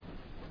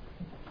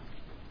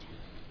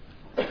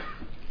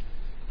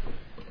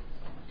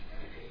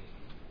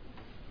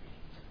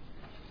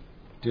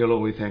Dear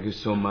Lord, we thank you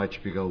so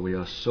much because we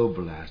are so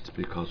blessed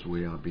because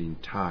we are being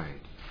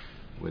tied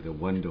with a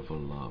wonderful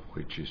love,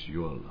 which is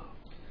your love.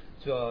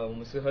 主啊，我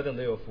们是何等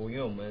的有福，因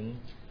为我们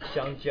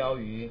相交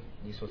于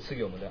你所赐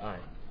给我们的爱。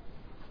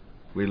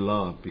We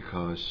love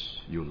because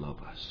you love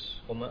us.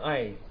 我们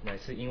爱乃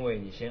是因为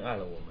你先爱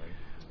了我们。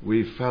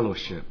We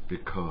fellowship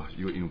because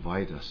you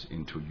invite us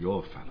into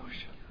your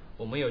fellowship.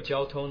 我们有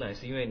交通，乃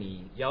是因为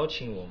你邀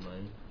请我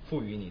们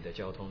赋予你的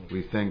交通里。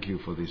 We thank you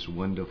for this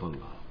wonderful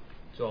love.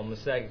 主啊，我们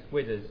是在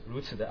为着如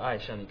此的爱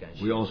向你感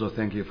谢。 We also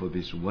thank you for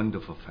this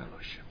wonderful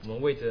fellowship. 我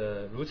们为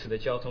着如此的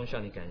交通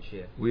向你感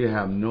谢。 We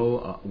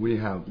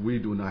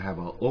do not have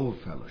our own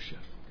fellowship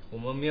我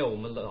们没有我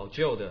们老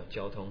旧的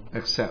交通，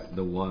 except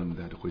the one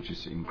that which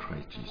is in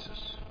Christ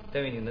Jesus.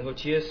 但愿你能够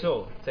接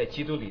受在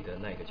基督里的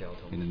那个交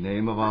通。 In the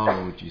name of our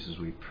Lord Jesus,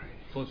 we pray.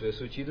 奉主耶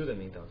稣基督的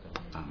名祷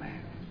告。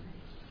 Amen.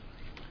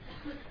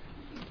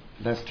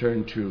 Let's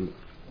turn to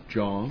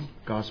John,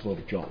 Gospel of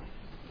John.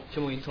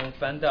 请我们一同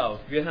翻到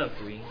约翰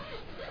福音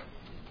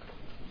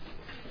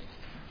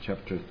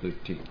Chapter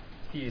 13,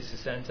 第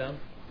13章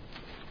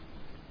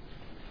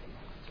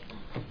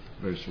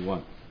verse 1.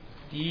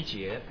 第1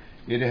节。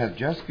 It had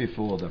just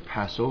before the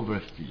Passover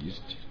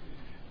feast.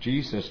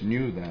 Jesus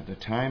knew that the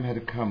time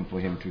had come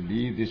for him to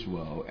leave this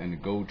world and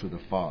go to the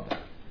Father.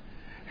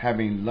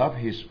 Having loved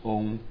his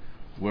own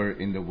were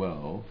in the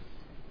world,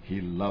 he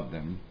loved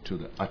them to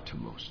the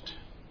uttermost.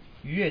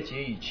 逾越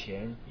节以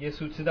前，耶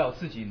稣知道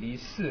自己离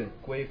世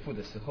归父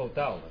的时候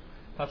到了。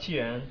他既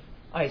然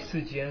爱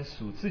世间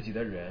属自己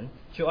的人，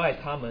就爱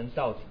他们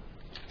到底。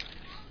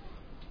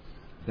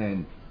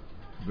 Then,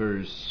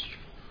 verse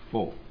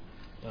 4.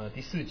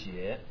 第4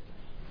节。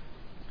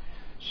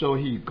 So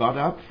he got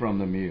up from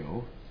the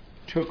meal,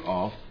 took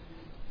off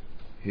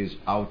his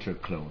outer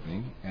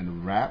clothing,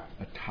 and wrapped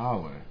a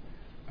towel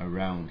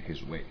around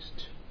his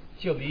waist.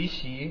 就离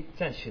席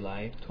站起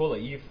来，脱了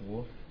衣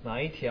服，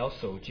拿一条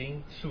手巾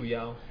束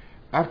腰。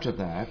 After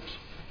that,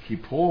 he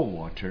poured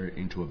water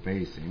into a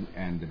basin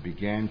and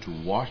began to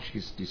wash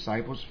his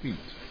disciples' feet,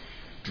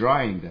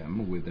 drying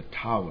them with the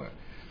towel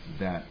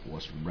that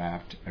was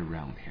wrapped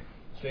around him.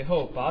 随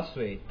后把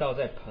水倒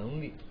在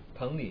盆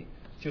里，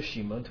就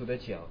洗门徒的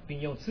脚，并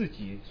用自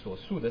己所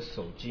束的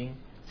手巾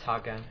擦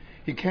干。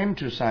 He came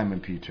to Simon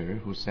Peter,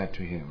 who said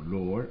to him,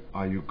 Lord,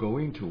 are you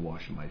going to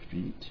wash my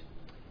feet?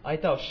 挨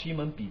到西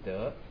门彼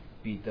得，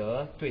彼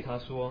得对他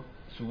说：“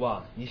主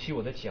啊，你洗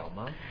我的脚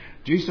吗？”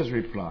 Jesus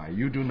replied,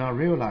 You do not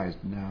realize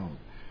now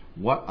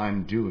what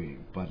I'm doing,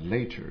 but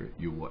later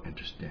you will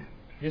understand.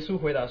 耶稣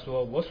回答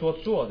说：“我所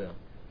做的，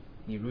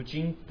你如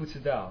今不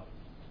知道，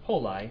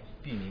后来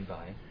必明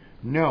白。”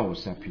 No,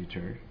 said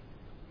Peter,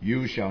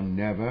 you shall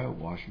never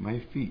wash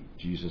my feet.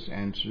 Jesus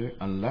answered,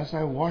 Unless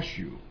I wash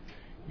you,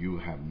 you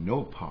have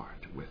no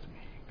part with me.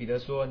 彼得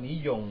说：“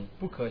你永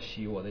不可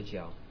洗我的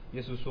脚。”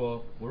耶稣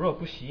说：“我若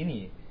不洗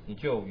你，你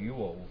就与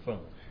我无份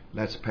了。”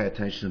 Let's pay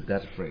attention to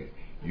that phrase.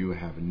 You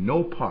have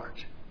no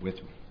part with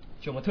me.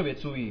 就我们特别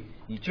注意，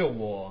你就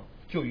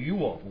与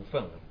我无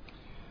份了。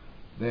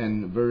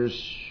 Then verse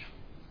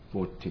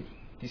 14.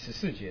 第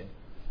14节。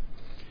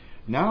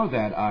 Now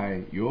that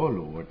I, your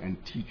Lord and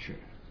teacher,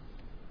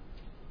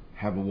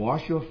 have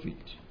washed your feet,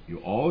 you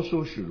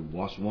also should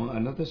wash one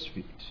another's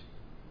feet.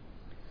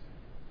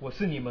 我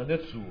是你们的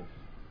主，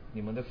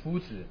你们的夫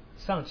子，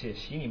尚且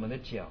洗你们的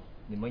脚，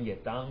你们也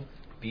当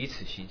彼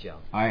此洗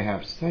脚。 I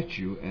have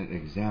set you an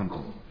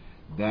example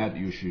that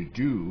you should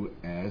do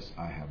as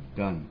I have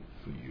done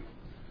for you.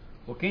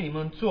 我给你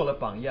们做了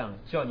榜样，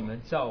叫你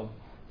们照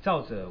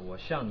着我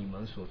向你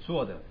们所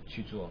做的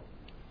去做。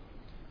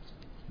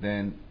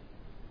 Then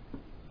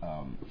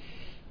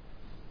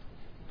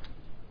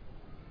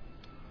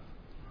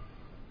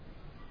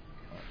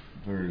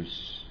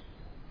verse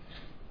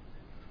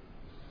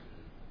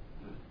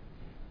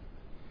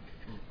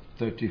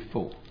 34.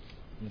 我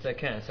们再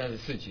看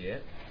34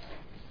节。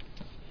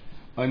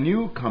 A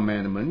new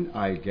commandment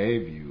I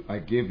give you,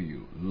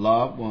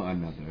 love one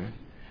another.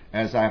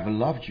 As I have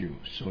loved you,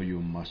 so you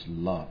must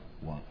love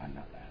one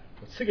another.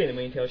 我赐给你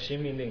们一条新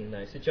命令，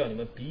乃是叫你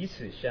们彼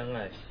此相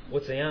爱。我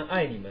怎样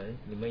爱你们，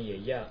你们也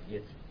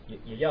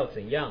要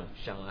怎样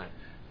相爱。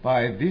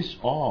 By this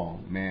all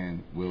men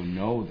will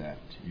know that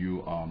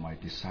you are my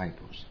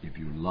disciples if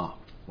you love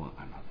one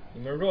another. 你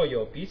们若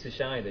有彼此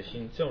相爱的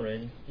心，众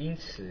人因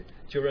此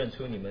就认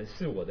出你们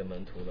是我的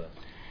门徒了。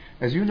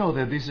 As you know,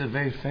 that this is a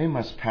very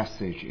famous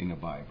passage in the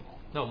Bible.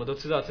 那我们都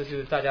知道，这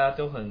是大家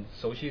都很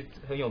熟悉、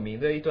很有名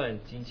的一段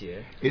经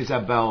节。 It's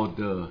about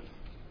the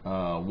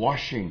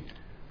washing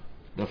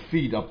the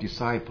feet of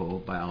disciple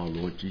by our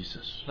Lord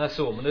Jesus. 那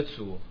是我们的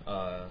主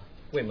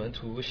为门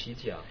徒洗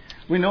脚。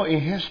 We know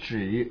in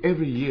history,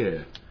 every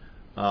year,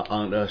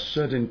 on a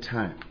certain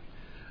time,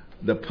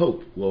 the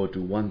Pope will do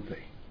one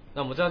thing.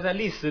 那我们知道，在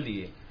历史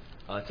里，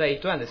在一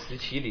段的时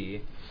期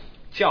里，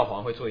教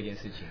皇会做一件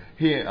事情。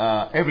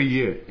 Every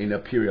year in a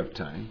period of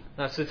time,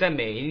 那是在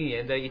每一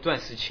年的一段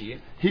时期，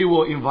 he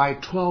will invite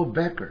 12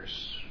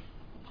 beggars.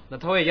 那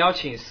他会邀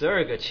请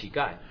12个乞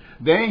丐。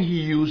 Then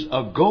he used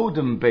a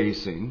golden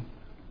basin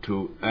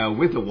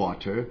with the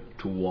water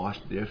to wash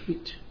their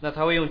feet. 那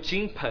他会用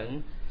金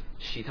盆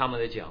洗他们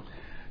的脚。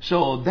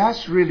So that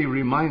really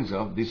reminds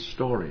of this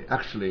story.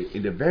 Actually,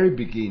 in the very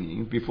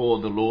beginning,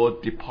 before the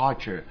Lord's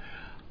departure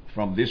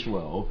from this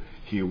world,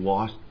 He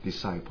washed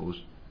disciples'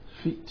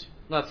 feet.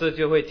 那这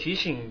就会提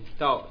醒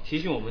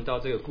我们到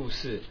这个故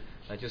事，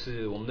就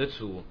是我们的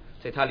主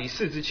在他离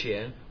世之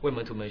前为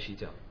门徒们洗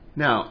脚。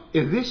Now,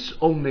 is this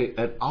only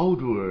an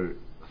outward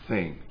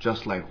thing,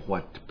 just like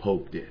what the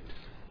Pope did?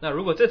 那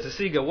如果这只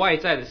是一个外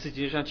在的事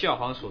情，就像教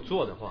皇所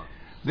做的话，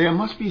 There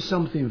must be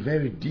something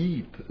very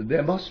deep.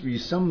 There must be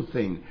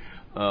something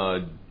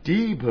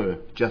deeper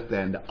just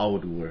than the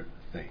outward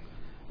thing.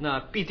 那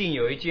必定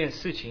有一件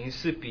事情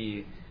是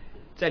比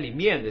在里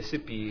面的，是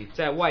比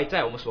在外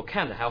在我们所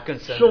看的还要更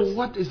深的。 So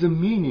what is the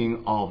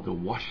meaning of the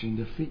washing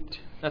the feet?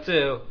 那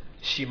这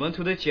洗门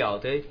徒的脚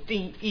的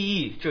意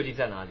义究竟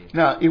在哪里？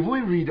 Now, if we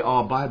read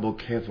our Bible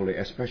carefully,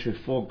 especially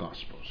four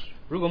Gospels,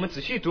 如果我们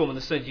仔细读我们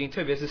的圣经，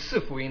特别是四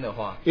福音的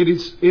话，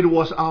 it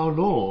was our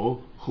Lord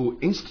who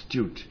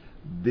instituted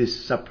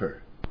this supper,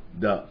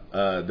 the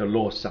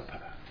Lord's Supper.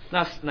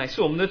 那乃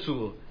是我们的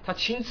主，他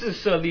亲自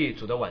设立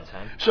主的晚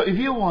餐。 So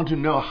if you want to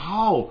know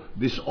how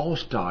this all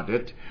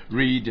started,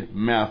 read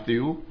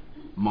Matthew,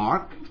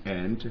 Mark,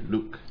 and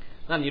Luke.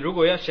 那你如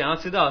果想要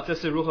知道这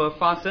是如何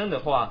发生的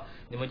话，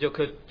你们就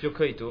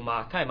可以读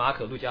马太、马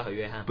可、路加和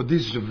约翰。 But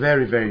this is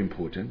very, very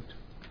important.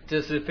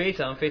 这是非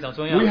常非常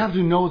重要 We 的。 have to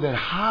know that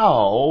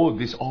how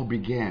this all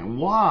began.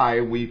 Why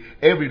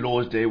every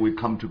Lord's Day we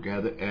come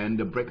together and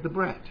break the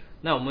bread.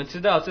 那我们知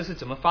道这是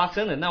怎么发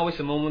生的，那为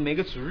什么我们每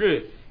个主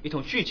日一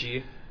同聚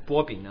集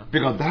擘饼呢？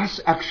 Because that's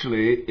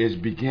actually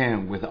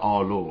began with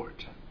our Lord.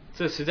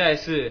 这实在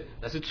是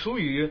那是出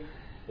于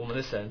我们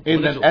的神。我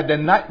In 们的 the, 主 at the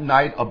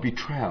night of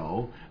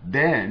betrayal,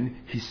 then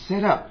he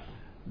set up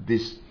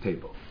this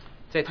table.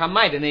 在他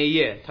卖的那一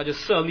夜，他就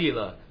设立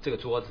了这个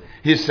桌子。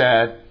 He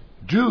said,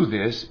 "Do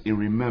this in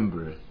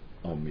remembrance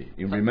of me."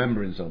 In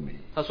remembrance of me.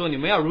 他说：“你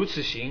们要如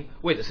此行，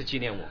为的是纪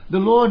念我。 The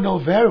Lord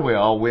knows very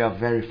well we are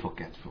very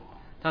forgetful. ”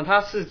但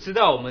他是知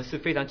道我们是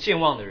非常健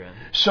忘的人，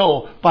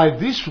 So by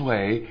this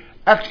way,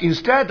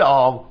 instead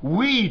of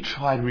we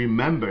try to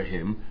remember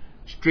him,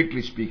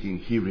 strictly speaking,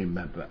 he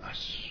remember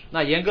us.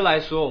 那严格来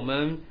说，我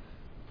们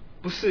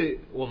不是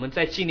我们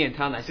在纪念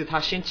他，乃是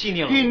他先纪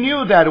念了我 He 们。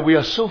 knew that we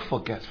are so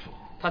forgetful.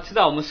 他知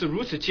道我们是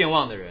如此健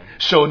忘的人，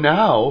 So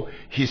now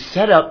he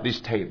set up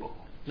this table.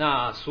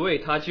 那所以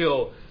他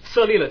就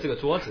设立了这个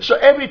桌子。 So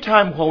every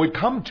time when we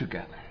come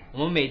together,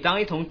 我们每当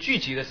一同聚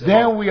集的时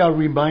then 候， we are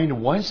reminded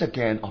once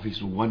again of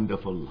his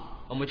wonderful love.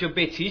 我们就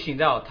被提醒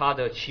到他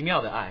的奇妙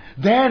的爱，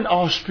 Then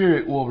our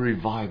spirit will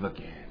revive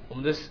again. 我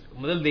们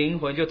的灵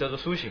魂就得到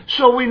苏醒。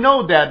 So we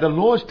know that the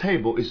Lord's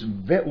table is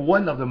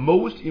one of the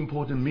most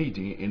important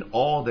meeting in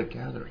all the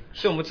gatherings.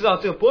 所以我们知道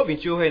这个擘饼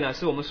聚会呢，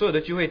是我们所有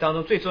的聚会当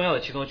中最重要的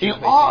其中聚 In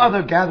会。 all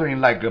other gatherings,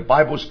 like a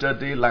Bible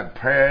study, like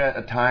prayer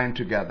time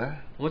together,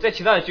 我们在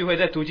其他的聚会，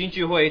在读经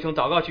聚会、一同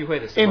祷告聚会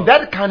的时 in 候，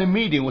 that kind of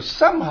meeting,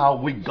 somehow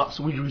we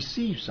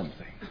receive something.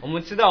 我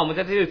们知道我们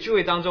在这些聚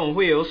会当中，我们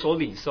会有所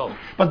领受。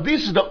 But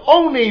this is the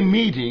only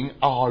meeting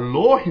our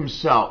Lord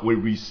Himself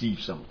will receive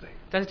something.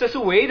 但是这是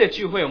唯一的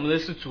聚会，我们的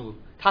是主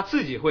他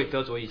自己会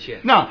得着一切。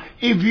 Now,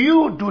 if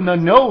you do not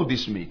know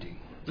this meeting,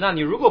 那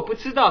你如果不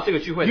知道这个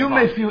聚会 you 的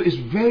话 may，feel it's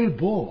very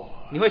bored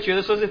你会觉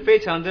得说是非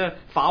常的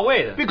乏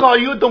味的， because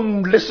you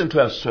don't listen to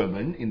a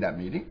sermon in that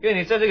meeting. 因为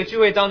你在这个聚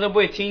会当中不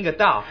会听一个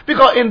道，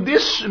 Because in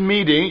this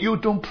meeting, you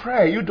don't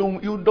pray, you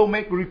don't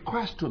make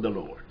request to the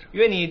Lord. 因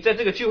为你在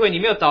这个聚会你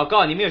没有祷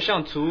告，你没有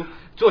向主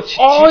做祈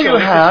All 求 you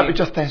have 的 is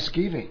事情， just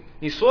thanksgiving.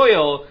 你所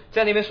有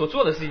在那边所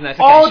做的事情乃是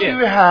感 All you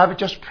谢， have is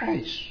just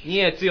praise. 你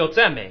也只有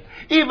赞美。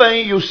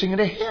 Even you sing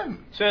the hymn.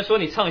 虽然说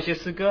你唱一些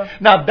诗歌，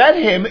 Now that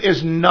hymn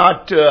is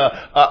not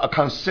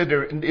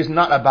is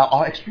not about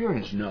our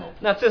experience. No.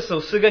 那这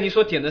首诗歌你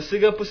所点的诗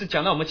歌不是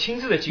讲到我们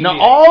亲自的经 Now 历，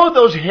 all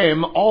those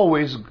hymns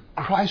always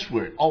Christ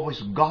word, always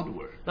God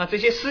word. 那这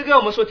些诗歌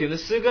我们所点的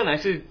诗歌乃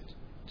是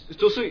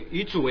都是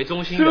以主为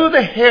中心 Through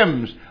的。 the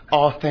hymns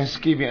of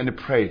thanksgiving and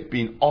praise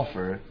being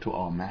offered to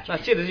our 那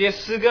Master. 借着这些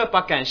诗歌，把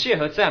感谢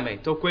和赞美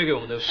都归给我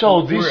们的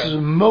So 夫 this is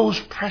人。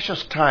 most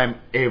precious time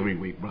every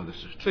week, brothers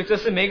and sisters. 所以这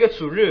是每个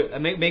主日、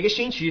每个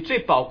星期最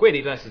宝贵的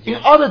一段时 In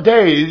间。 other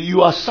days,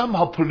 you are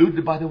somehow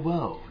polluted by the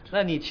world.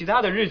 那你其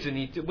他的日子，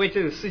你为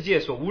这个世界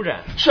所污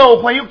染。 So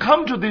when you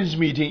come to this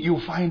meeting, you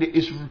find it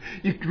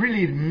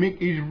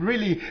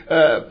really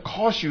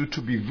cause you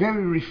to be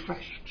very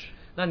refreshed.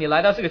 那你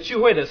来到这个聚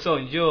会的时候，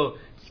你就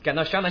感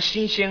到相当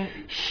新鲜。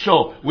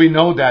 So we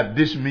know that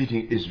this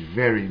meeting is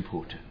very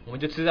important. 我们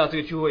就知道这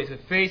个聚会是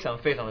非常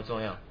非常的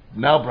重要。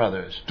 Now,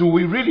 brothers, do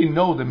we really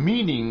know the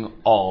meaning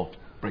of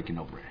breaking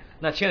of bread?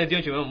 那亲爱的弟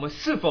兄姐妹，我们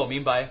是否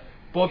明白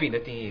擘饼的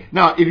定义？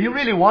 Now, if you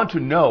really want to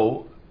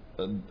know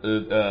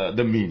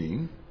the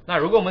meaning, 那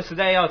如果我们实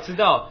在要知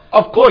道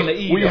of 擘 course 饼的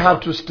意义 we 的话 have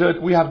to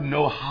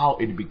know how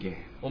it began.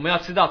 我们要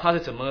知道它是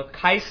怎么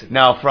开始的。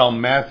 Now,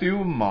 from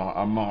Matthew,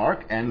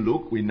 Mark, and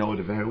Luke, we know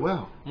it very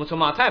well. 我们从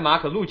马太、马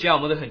可、路加，我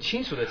们都很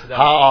清楚的知道，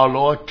 How our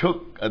Lord took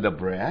the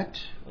bread,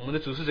 我们的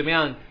主是怎么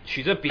样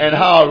取着饼， and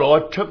how our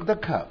Lord took the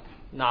cup.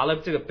 拿了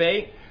这个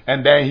杯，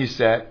 And then he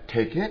said,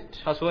 take it,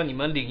 他说：“你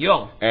们领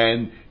用，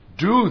 and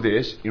do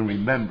this in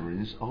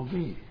remembrance of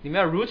me. 你们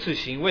要如此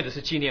行，为的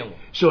是纪念我。”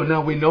 So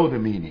now we know the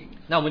meaning.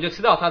 那我们就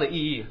知道它的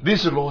意义。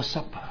 This is Lord's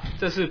Supper.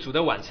 这是主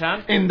的晚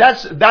餐， And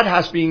that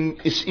has been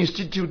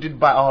instituted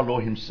by our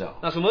Lord himself.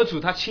 那是我们的主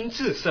他亲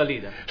自设立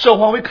的。 So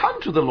when we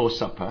come to the Lord's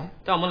Supper,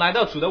 当我们来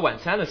到主的晚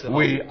餐的时候，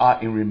 we are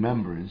in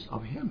remembrance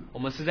of him. 我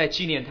们是在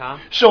纪念他。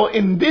 So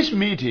in this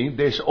meeting,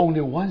 there's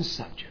only one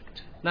subject.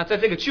 那在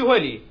这个聚会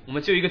里，我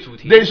们只有一个主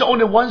题， There's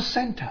only one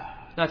center.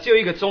 那只有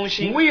一个中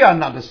心。 We are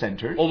not the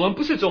center. 我们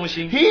不是中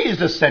心， He is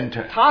the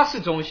center. 他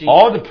是中心。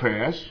 All the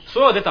prayers,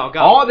 所有的祷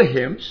告， all the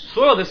hymns,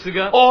 所有的诗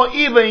歌， or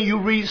even you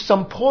read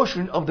some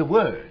portion of the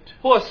word.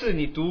 或是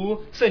你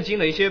读圣经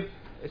的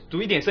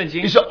读一点圣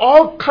经， It's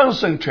all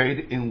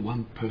concentrated in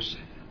one person.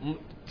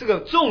 这个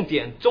重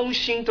点中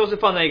心都是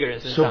放在一个人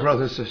身 So 上。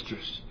 brothers and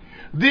sisters,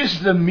 this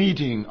is the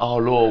meeting our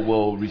Lord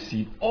will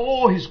receive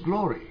all his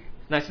glory.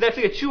 乃是在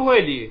这个聚会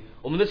里，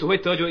我们的主会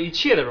得着一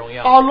切的荣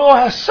耀。 Our Lord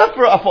has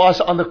suffered for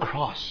us on the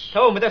cross.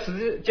 他为我们在十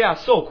字架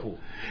受苦，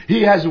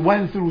 He has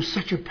went through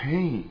such a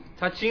pain.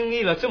 他经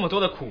历了这么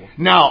多的苦，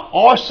 Now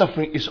all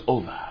suffering is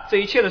over. 这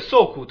一切的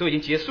受苦都已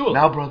经结束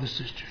了。 Now brothers and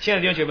sisters, 亲爱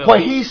的弟兄姐妹 when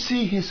们， he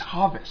see his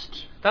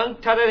harvest, 当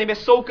他在那边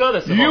收割的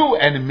时候， you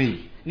and me,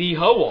 你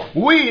和我，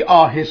 we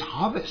are his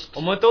harvest.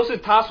 我们都是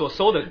他所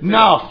收的。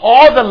 Now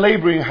all the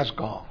laboring has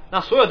gone.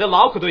 那所有的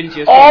劳苦都已经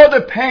结束了， All the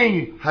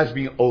pain has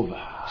been over.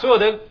 所有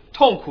的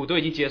痛苦都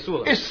已经结束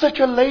了。 It's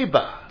such a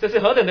labor. 这是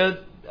何等的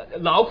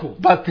劳苦！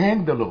 But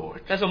thank the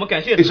Lord. 但是我们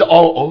感谢 It's 主，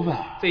 all over.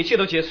 这一切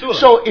都结束了。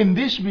 So in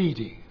this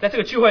meeting, 在这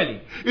个聚会里，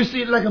 you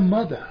see like a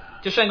mother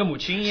就像一个母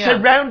亲一样，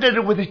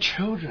 surrounded with the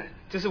children.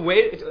 就是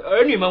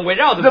儿女们围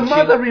绕着 The 母亲。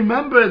 mother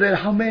remembered that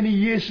how many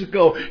years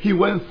ago he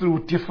went through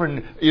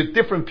a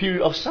different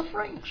period of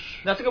sufferings.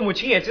 那这个母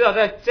亲也知道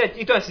在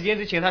一段时间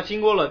之前，她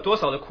经过了多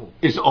少的苦，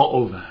 It's all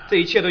over. 这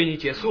一切都已经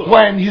结束了。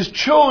 When his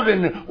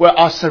children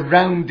are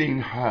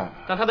surrounding her,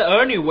 当他的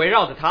儿女围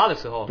绕着他的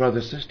时候，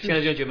 brothers and 亲爱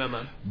的弟 sisters, 兄姐妹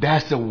们，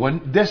 that's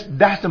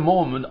the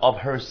moment of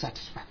her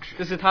satisfaction.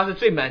 这是他是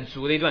最满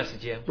足的一段时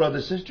间。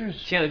 Brothers and sisters,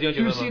 亲爱的弟兄姐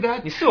you 妹 see 们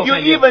that? 你是否 You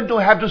看见？ even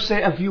don't have to say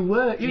a few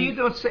words. You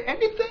don't say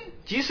anything.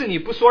 即使你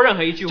不说任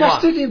何一句话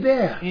Just，sitting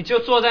there. 你就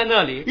坐在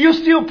那里， You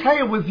still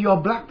play with your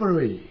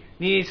BlackBerry.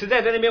 你实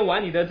在在那边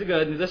玩你的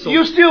手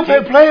You 机， still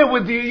play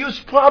with you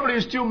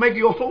probably still make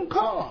your phone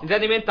call. 你在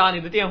那边打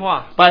你的电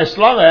话， But as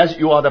long as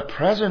you are the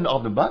presence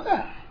of the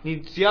mother, 你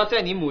只要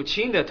在你母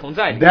亲的同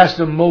在里， that's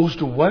the most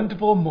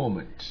wonderful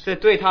moment. 这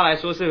对他来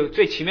说是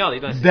最奇妙的一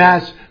段时间。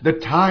 That's the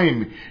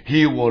time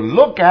he will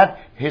look at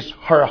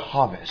her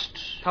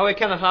harvest. 他会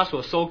看到他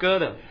所收割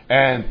的，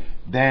 And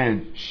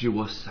then she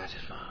was satisfied.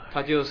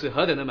 他就是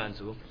何等的满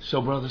足。 So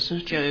brothers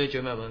and 亲爱 sisters, 的姐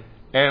妹们，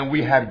 and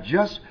we have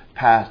just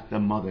passed the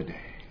Mother Day.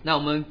 那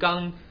我们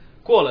刚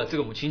过了这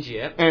个母亲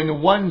节，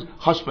 And one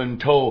husband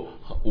told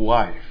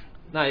wife,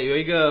 那有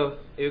一个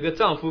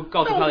丈夫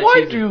告诉他 "Now, 的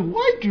why 妻 do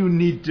子， you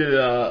need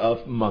a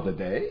Mother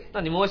Day?"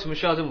 那你们为什么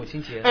需要这母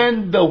亲节？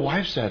 And the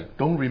wife said,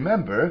 "Don't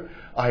remember,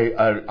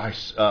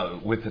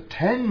 with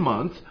 10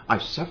 months I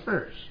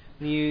suffered."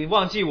 你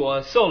忘记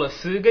我受了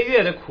10个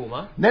月的苦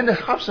吗？ Then the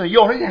husband,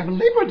 "You already have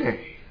Labor Day.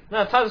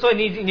 那他说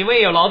你们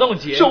也有劳动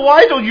节， So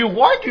why do you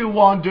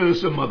want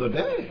this Mother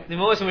Day?" 你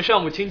们为什么需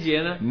要母亲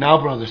节呢？ Now,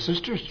 brothers and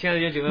sisters, 亲爱的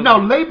弟兄姐妹们， now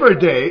Labor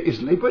Day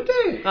is Labor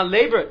Day. 那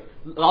labor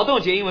劳动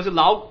节英文是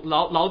劳苦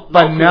But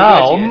的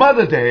now 节。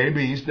 Mother Day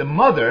means the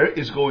mother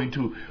is going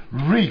to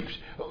reap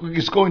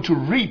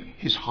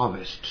his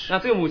harvest. 那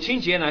这个母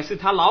亲节乃是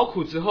他劳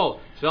苦之后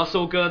所要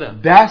收割的，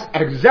 That's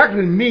exactly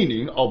the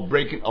meaning of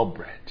breaking of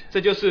bread. 这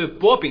就是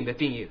剥饼的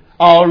定义。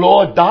 Our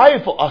Lord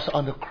died for us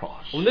on the cross.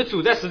 我们的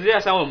主在十字架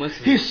上为我们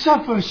死， He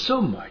suffered so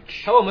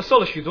much, 他为我们受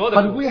了许多的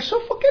but 苦 we，are so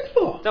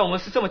forgetful. 但我们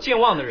是这么健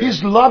忘的人。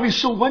 His love is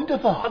so 他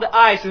wonderful. 的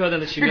爱是何等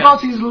的奇妙，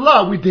 Because His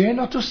love, we dare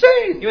not to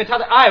sin. 因为他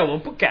的爱我们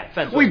不敢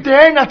犯 We 罪，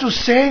 dare not to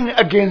sin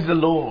against the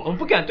我 Lord. 们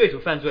不敢对主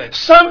犯罪。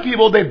 Some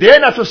people, they dare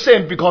not to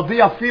sin because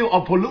they are fear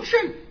of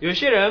pollution. 有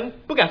些人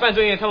不敢犯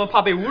罪，因为他们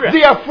怕被污染，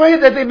 They are afraid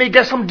that they may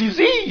get some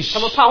disease. 他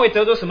们怕会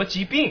得着什么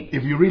疾病。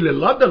 If you really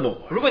love the Lord,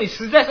 如果你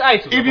实在是爱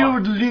主的 if you 话，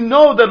 really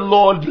know that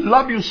Lord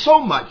love you so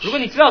much, 如果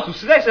你知道主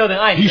实在是何等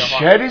爱你 He 的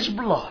话， shed His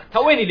blood. 他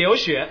为你流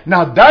血，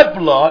 Now that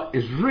blood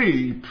is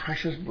really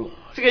precious blood.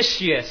 这个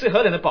血是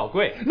何等的宝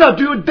贵。 Now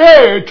do you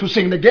dare to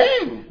sin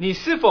again? 你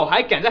是否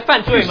还敢再犯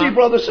You 罪 see, 吗？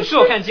 brothers 你 and 是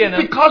否看见 sisters,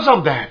 呢？ because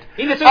of that,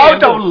 因着这个缘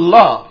out of 故，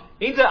 love,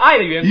 因着爱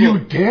的缘 you 故，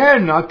 dare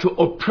not to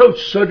approach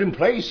certain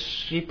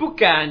place. 你不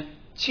敢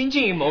亲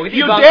近某个地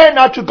You 方， dare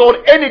not to go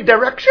any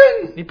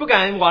direction. 你不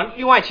敢往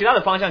另外其他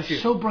的方向去。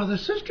 So, brothers and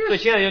sisters, 所以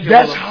亲爱的弟兄姐妹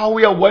们， that's how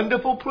we are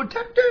wonderful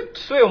protected.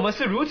 所以我们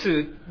是如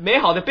此美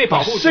好的被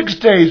保 For 护住。 6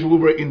 days we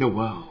were in the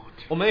world.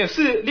 我们有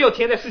6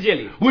天在世界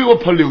里， We were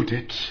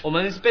polluted. 我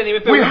们被那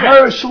边被污 We 染，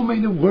 heard so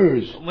many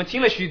words. 我们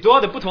听了许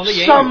多的不同的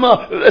言语，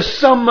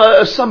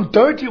 Some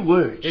dirty 有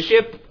words.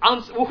 些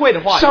污秽的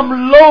话语，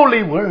 Some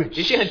lowly words.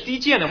 有些很低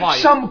贱的话语，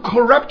 Some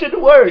corrupted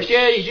有 words.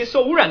 些已经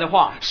受污染的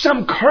话，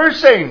 Some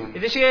cursing. 有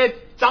这些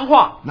脏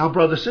话。 Now,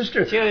 brother,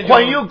 sister, 亲爱的弟兄，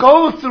 when you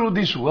go through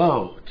this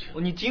world,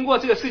 你经过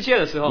这个世界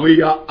的时候，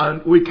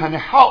 we can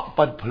help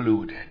but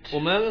pollute it. 我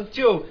们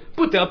就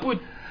不得不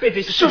被这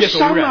些 So 世界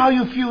所污 somehow 染。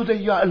 you feel that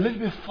you are a little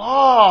bit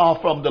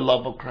far from the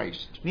love of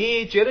Christ.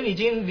 你觉得你已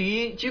经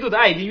离基督的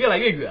爱已经越来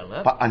越远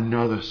了， But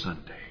another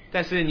Sunday,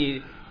 但是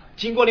你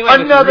经过另外一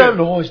个主 another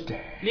日， Lord's Day,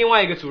 另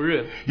外一个主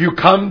日， you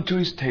come to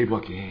His table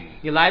again.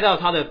 你来到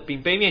他的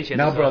饼杯面前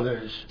的 Now, 时候，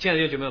 brothers, 亲爱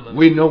的弟兄姐妹们，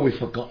 we know we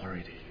forgot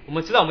already. 我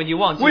们知道我们已经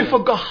忘记 We 了，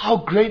 forgot how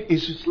great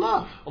is His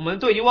love. 我们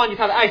都已经忘记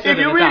他的爱是 If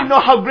何 you 等的 really 大。 know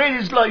how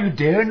great His love, you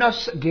dare not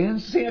again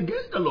sin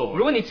against the 如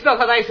Lord. 果你知道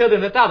他的爱是何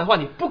等的大的话，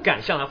你不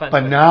敢向他犯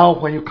But 罪。 now,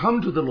 when you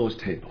come to the Lord's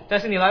table, 但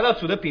是你来到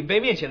主的饼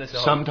杯面前的时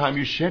候， sometimes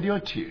you shed your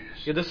tears.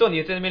 有的时候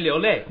你在那边流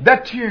泪，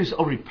 That tears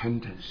of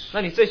repentance. 那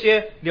你这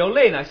些流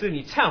泪乃是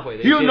你忏悔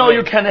的一些 You know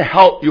you 泪。 cannot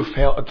help, you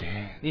fail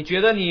again. 你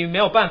觉得你没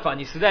有办法，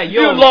你实在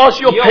You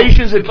lost your 你又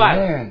patience 失败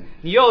again.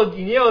 你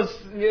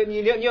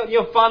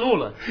又发怒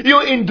了，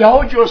 You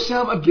indulge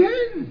yourself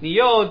again. 你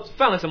又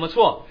犯了什么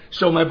错？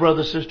 So, my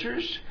brothers,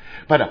 sisters,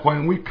 but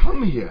when we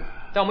come here,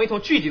 当我们一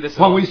同聚集的时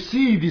when 候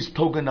we，see this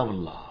token of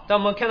love, 当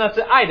我们看到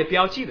这爱的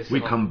标记的时 we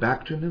候， come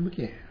back to Him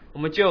again. 我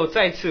们就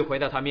再次回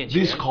到他面前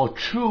This is。called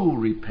true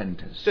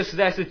repentance. 这实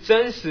在是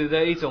真实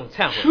的一种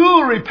忏悔，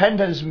 True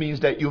repentance means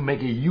that you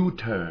make a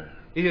U-turn.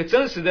 一个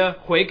真实的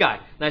悔改，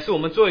乃是我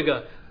们做一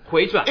个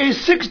回转。 In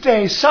 6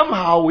 days,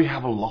 somehow we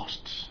have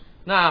lost.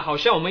 那好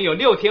像我们有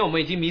6天，我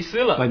们已经迷失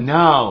了， But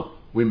now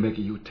we make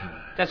a U-turn.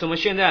 但是我们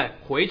现在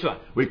回转，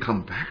 We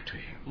come back to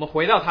Him. 我们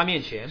回到他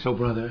面前。 So,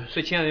 brothers,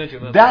 所以，亲爱的弟兄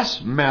姐妹们，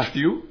 that's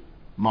Matthew,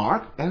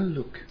 Mark, and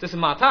Luke. 这是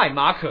马太、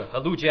马可和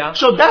路加。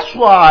 So that's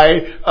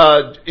why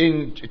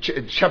in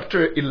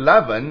chapter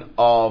 11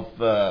 of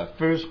 1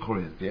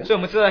 Corinthians, 所以我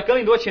们知道，在哥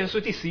林多前书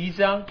第11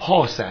章，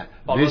 Paul said,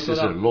 保罗 this 说 is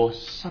到 the Lord's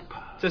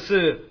Supper. 这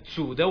是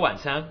主的晚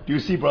餐。 Do you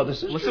see,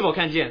 brothers 我们 and 是 sisters? 否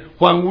看见，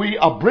 When we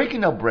are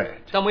breaking the bread,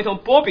 当我们一同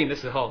剥饼的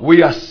时候，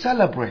 we are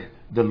celebrating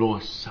the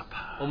Lord's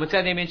Supper. 我们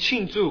在那边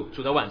庆祝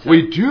主的晚餐。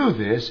 We do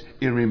this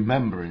in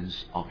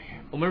remembrance of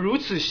Him. 我们如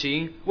此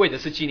行，为的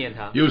是纪念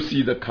他。 You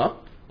see the cup,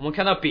 我们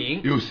看到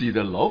饼， you see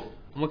the loaf.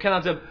 我们看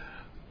到这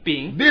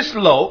饼， This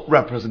loaf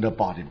represents the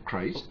body of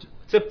Christ.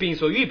 这饼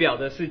所预表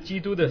的是基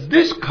督的身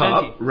This 体，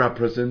 cup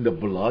represents the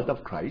blood of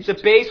Christ. 这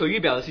杯所预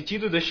表的是基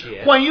督的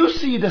血。 When you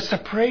see the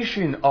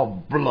separation of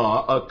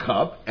blood, a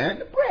cup, and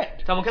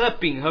bread, 当我们看到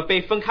饼和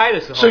杯分开的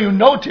时 so 候， you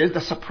notice the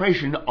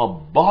separation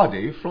of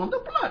body from the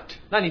blood.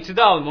 那你知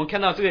道我们看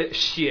到这个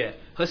血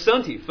和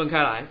身体分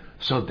开来，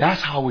 So that's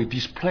how we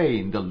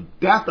display the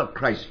death of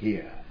Christ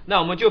here.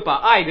 那我们就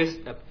把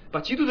把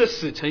基督的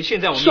死呈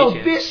现在我们 So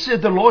面前。 this is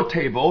the Lord's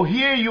table.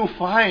 Here you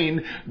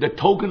find the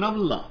token of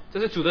love. 这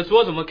是主的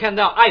桌子，我们看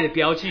到爱的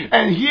标记。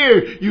 And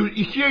here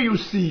you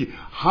see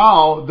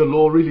how the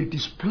Lord really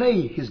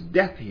display His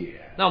death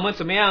here. 那我们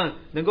怎么样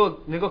能够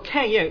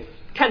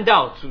看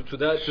到主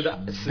的死在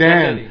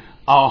这里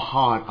Then，our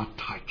heart are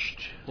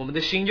touched. 我们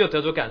的心就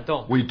得着感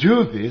动。 We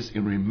do this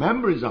in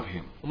remembrance of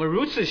Him 我们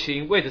如此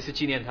行，为的是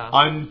纪念他，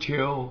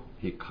 until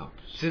He comes.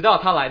 直到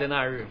他来的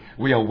那日。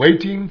 We are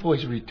waiting for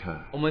His return.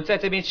 我们在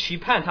这边期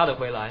盼他的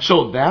回来。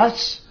 So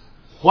that's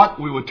what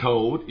we were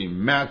told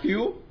in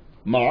Matthew,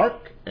 Mark,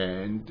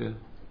 and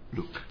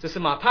Luke. 这是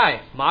马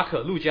太、马可、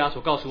路加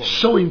所告诉我们的，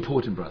 So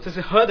important, 这 brothers.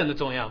 是何等的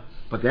重要。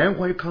 But then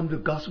when you come to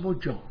the Gospel of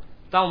John,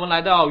 当我们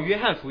来到约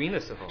翰福音的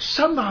时候，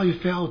 somehow you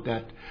felt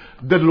that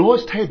the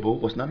Lord's table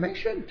was not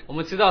mentioned. 我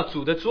们知道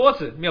主的桌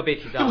子没有被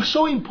提 It 到， was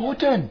so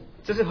important.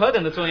 这是何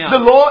等的重 The 要。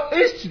 Lord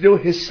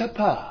instituted His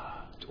supper.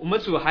 我们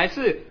主还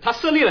是他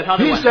设立了他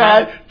的 He 晚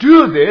餐。 said,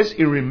 do this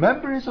in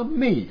remembrance of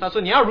me. 他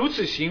说你要如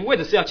此行，为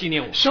的是要纪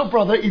念我。 So,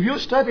 brother, if you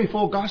study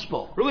four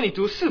gospel, 如果你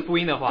读四福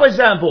音的话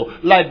for，example,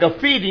 like the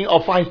feeding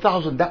of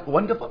 5,000, that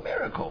wonderful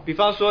miracle, 比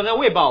方说那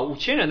喂饱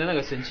5000人的那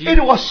个神迹， it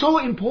was so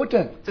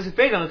important. 这是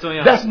非常的重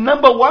要。 That's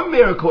number one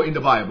miracle in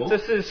the Bible. 这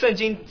是圣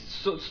经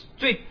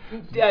最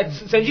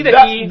神迹的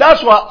第一。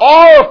 That's why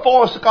all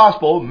four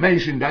gospel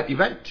mention that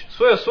event.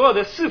 所有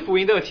的四福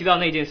音都有提到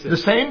那件 The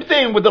事， same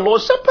thing with the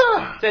Lord's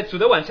Supper. 在主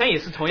的晚餐也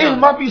是同 It 样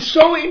的， must be so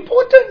这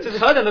important. 是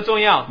何等的重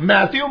要。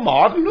 Matthew,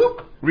 Mark,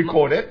 Luke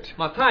record it.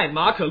 马太、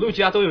马可、路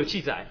加都有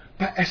记载，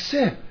 But as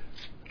if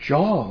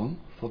John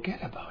forget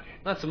about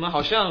it. 那怎么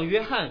好像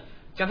约翰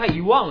将他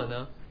遗忘了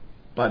呢？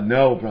 But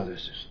no, brothers and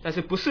sisters. 但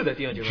是不是的，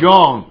弟兄姐妹，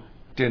 John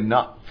did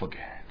not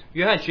forget.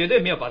 约翰绝对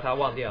没有把它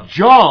忘掉，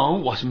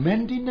 John was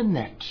mending the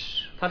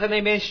nets. 他在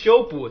那边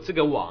修补这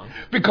个网，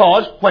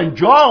 Because when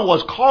John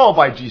was called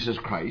by Jesus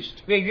Christ,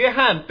 因为约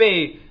翰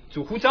被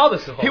主呼召的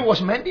时候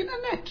he，was mending the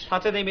net. 他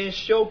在那边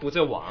修补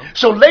这网，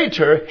 So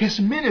later, his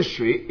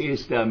ministry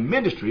is the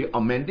ministry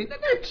of mending the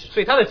net.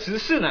 所以他的执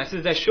事乃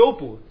是在修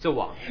补这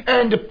网。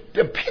 And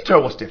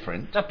Peter was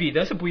different. 那彼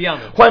得是不一样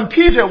的。 When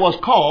Peter was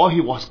called,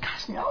 he was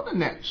casting out the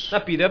nets. 那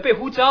彼得被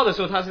呼召的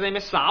时候，他是在那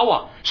边撒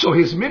网， So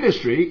his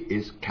ministry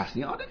is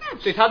casting out the nets.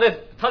 所以他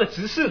的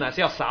执事乃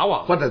是要撒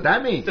网。 What does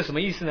that mean? 这什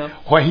么意思呢？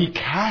 When he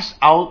cast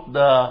out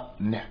the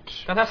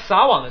net, 当他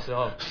撒网的时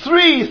候，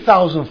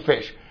 3,000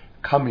 fish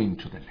come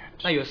into the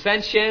net. 那有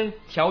3000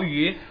条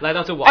鱼来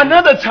到这网里。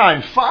 Another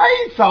time,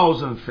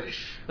 5,000 fish.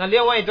 那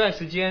另外一段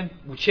时间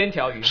5000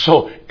条鱼，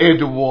 So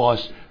it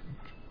was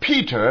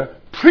Peter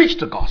preached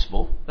the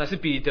gospel 那是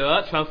彼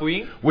得传福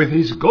音， with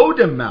his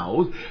golden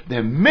mouth.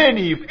 Then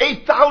many,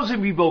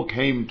 8,000 people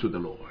came to the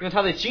Lord. 因为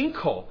他的金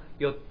口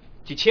有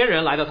几千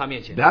人来到他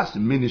面前， That's the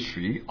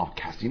ministry of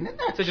casting the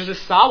这 net. 就是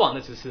撒网的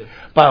指示。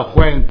 But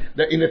when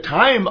in the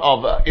time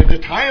of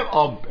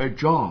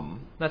John,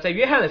 那在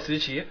约翰的时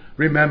期，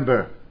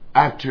 remember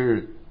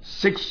after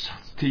 60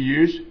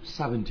 years,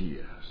 70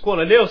 years, 过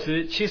了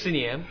60、70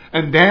年，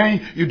 and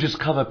then you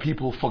discover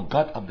people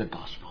forgot of the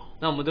gospel.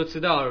 那我们都知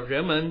道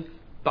人们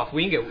把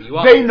福音给遗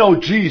忘。 They know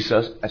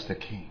Jesus as the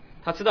King.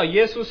 他知道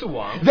耶稣是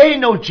王， They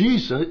know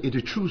Jesus is the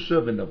true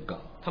servant of God.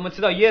 他们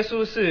知道耶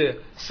稣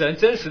是神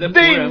真实的仆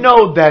They 人，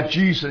 know that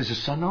Jesus is the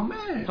Son of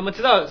Man. 他们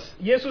知道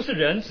耶稣是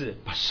人子，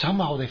 But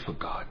somehow they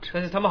forgot.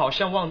 但是他们好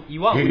像遗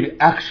忘了， He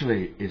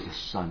actually is the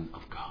Son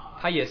of God.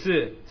 他也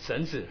是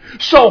神子。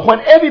 So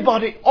when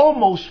everybody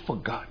almost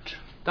forgot,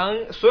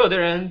 当所有的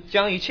人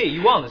将一切遗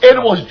忘的时 it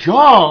候， was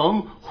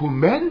John who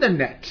mended the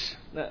net,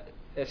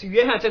 那是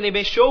约翰在那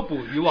边修补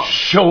渔网，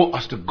 show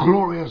us the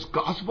glorious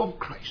gospel of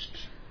Christ.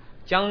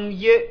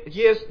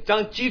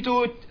 将基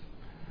督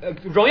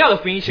荣耀的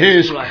福音 He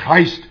显 is 出来。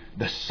 Christ,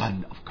 the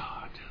Son of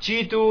God.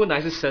 基督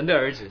乃是神的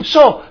儿子。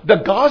 So the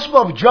gospel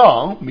of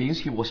John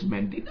means he was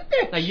mending the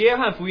那 net. 约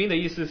翰福音的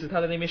意思是他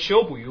在那边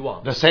修补渔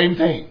网。 The same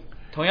thing.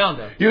 同样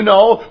的， You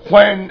know,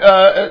 when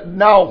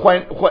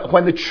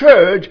the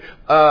church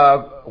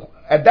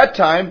at that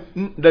time,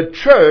 the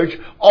church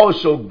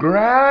also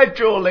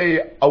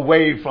gradually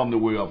away from the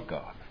will of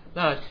God.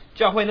 那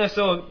教会那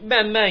时候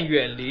慢慢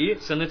远离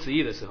神的旨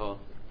意的时候，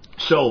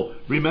 So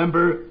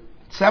remember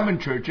 7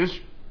 churches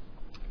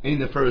in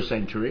the first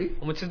century,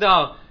 我们知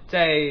道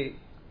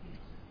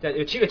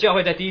有7个教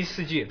会在第1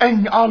世纪。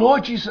 and our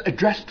Lord Jesus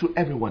addressed to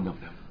every one of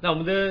them. 那我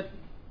们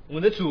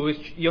的主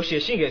有写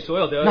信给所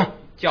有的 Now,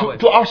 教会。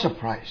 to our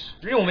surprise,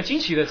 令我们惊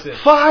奇的是，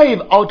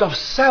 5 out of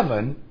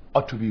 7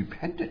 are to be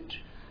repentant.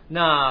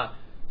 那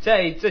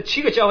在这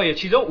7个教会有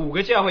其中5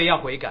个教会要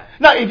悔改。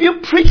 Now, if you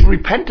preach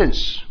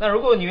repentance, 那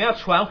如果你们要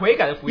传悔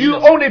改的福音 you 的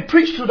话， only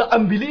preach to the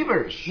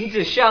unbelievers. 你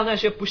只向那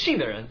些不信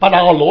的人。 But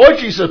our Lord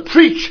Jesus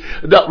preached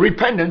the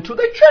repentance to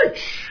the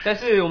church. 但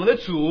是我们的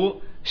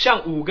主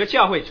向5个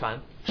教会传，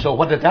 So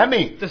what does that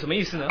mean? 这什么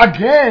意思呢？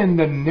 Again,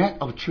 the net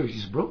of church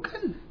is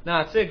broken.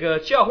 那这个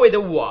教会的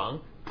网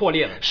破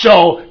裂了，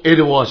 So it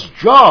was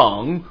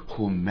John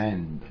who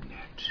mended the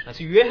net. 那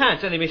是约翰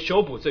在那边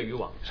修补这渔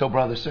网。 So,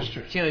 brothers and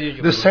sisters, 亲爱的弟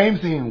兄 the 姊妹 same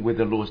thing with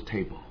the Lord's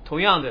table.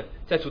 同样的，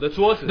在主的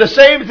桌子， The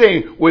same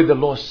thing with the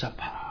Lord's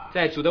Supper.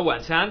 在主的晚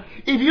餐。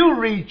 If you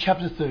read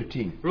chapter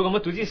 13, 如果我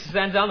们读第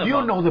13章的 you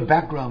话， know the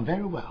background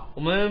very well.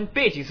 我们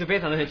背景是非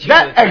常的很清楚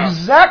的 That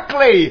知道，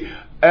 exactly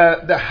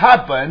that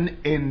happened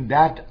in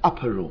that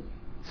upper room.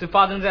 是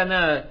发生在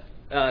那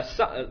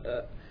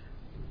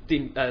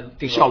顶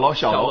小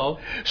楼。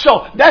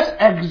 So that's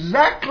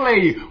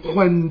exactly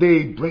when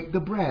they break the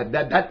bread,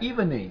 that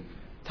evening.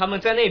 他们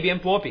在那边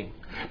剥饼，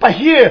 But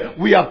here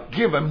we are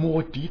given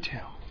more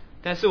detail.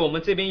 但是我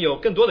们这边有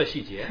更多的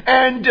细节。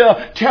 And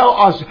tell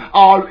us,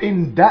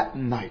 in that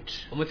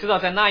night. 我们知道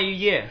在那一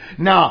夜，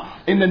 Now,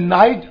 in the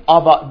night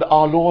of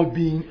our Lord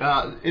being,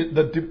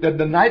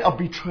 the night of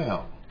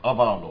betrayal of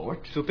our Lord.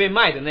 主被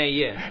卖的那一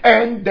夜，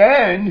 And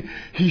then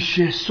he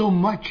shares so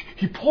much.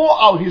 He poured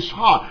out his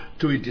heart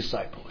to his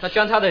disciples. 他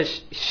将他的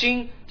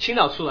心倾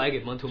倒出来给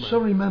门徒们。 So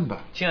remember,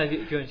 亲爱的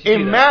弟兄，记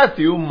in 得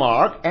Matthew,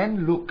 Mark,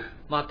 and Luke,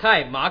 马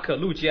太、马可、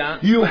路加，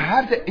 you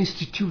have the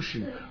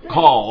institution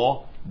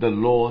called the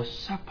Lord's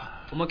Supper.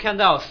 我们看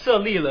到设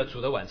立了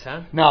主的晚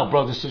餐。 Now,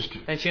 brothers and sisters,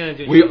 但亲爱的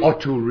弟兄 we 姊妹， ought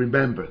to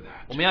remember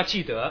我 that. 们要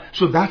记得，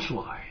 So that's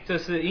why 这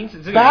是因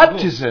此这个缘故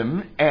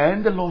baptism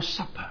and the Lord's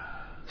Supper.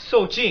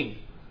 受浸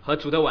和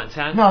主的晚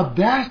餐， Now,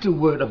 that's the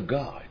word of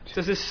God.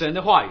 这是神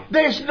的话语，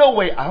 There's no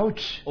way out.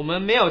 我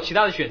们没有其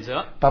他的选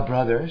择。 But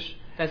brothers,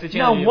 但是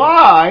亲爱的 now 弟兄，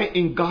 why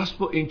in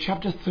Gospel in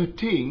chapter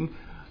 13,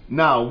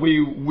 now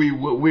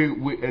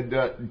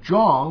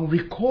John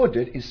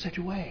recorded in such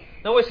a way?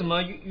 那为什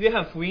么约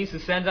翰福音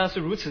13章是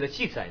如此的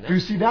记载 Do you 呢？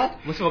 see that?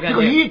 不是我看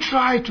见。 Because he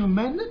tried to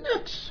mend the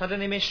nets. 他在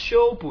那边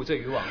修补这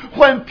渔网。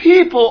 When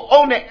people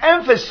only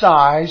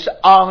emphasize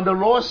on the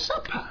Lord's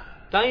Supper,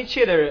 当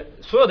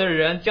所有的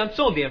人将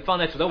重点放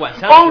在主的晚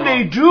餐的时候，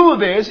 only do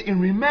this in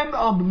remember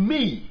of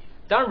me,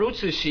 当如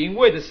此行，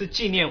为的是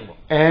纪念我。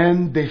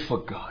 and they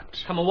forgot.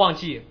 他们忘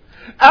记，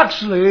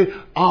 Actually,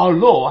 our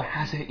Lord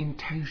has an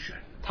intention.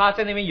 他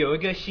在那边有一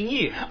个心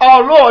意。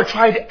 Our Lord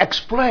tried to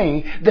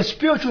explain the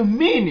spiritual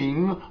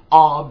meaning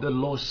of the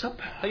Lord's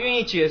Supper. 他愿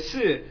意解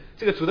释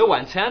这个主的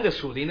晚餐的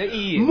属灵的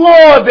意义，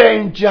 More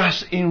than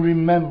just in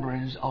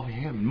remembrance of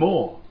Him.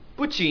 More.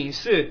 不仅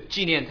是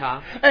纪念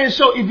他。 And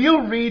so if you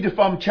read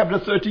from chapter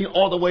 13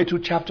 all the way to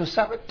chapter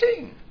 17,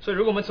 所以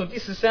如果我们从第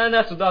13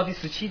呢读到第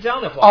17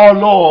章的话， our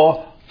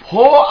Lord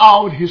poured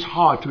out His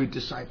heart to His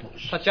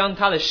disciples. 他将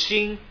他的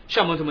心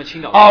向门徒们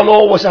倾倒。 Our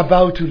Lord was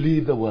about to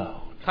leave the world.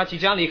 他即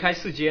将离开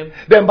世间。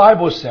 The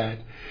Bible said,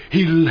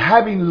 He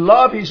having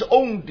loved His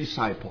own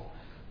disciple,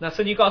 那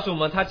圣经告诉我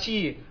们，他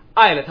既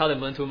爱了他的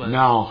门徒们，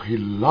 now He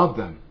loved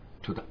them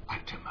to the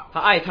uttermost. 他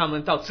爱他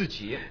们到自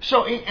己。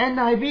 So in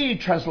NIV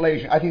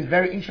translation, I think it's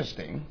very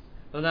interesting.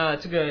 那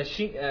这个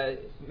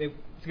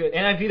这个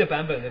NIV 的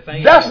版本的翻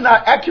译， That's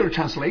not accurate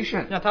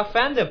translation. 那他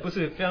翻的不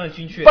是非常的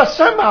精确， But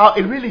somehow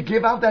it really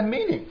gave out that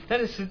meaning. 但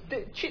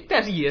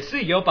是也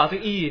是有把这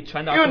个意义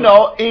传达出 You 来。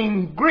 know,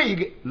 in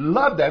Greek,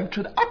 love them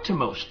to the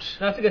uttermost.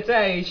 那这个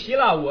在希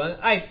腊文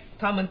爱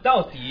他们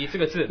到底这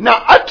个字， Now,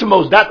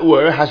 uttermost, that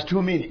word has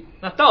two meanings.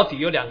 那到底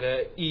有两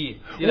个意义。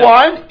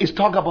 One is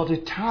talk about the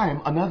time,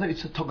 another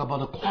is to talk about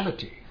the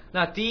quality.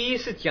 那第一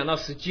是讲到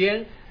时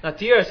间，那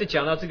第二是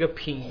讲到这个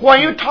品。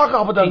 When you talk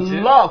about the 品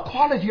质。 love,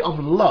 quality of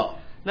love,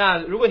 那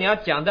如果你要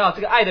讲到这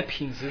个爱的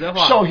品质的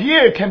话， so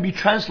here it can be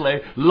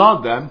translated,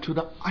 love them to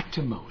the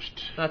uttermost,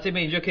 那这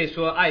边你就可以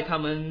说爱他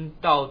们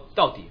到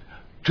底，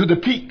 to the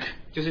peak,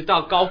 就是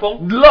到高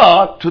峰。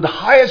 love to the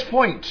highest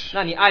point.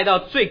 那你爱到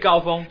最高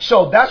峰，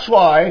 So that's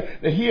why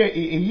the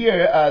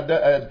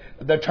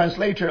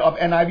translator of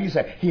NIV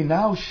said, he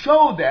now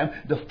showed them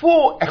the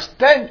full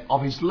extent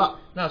of his love.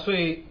 那所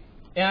以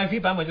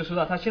NIV 版本就说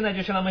到，他现在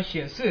就向他们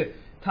显示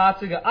他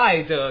这个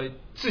爱的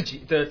自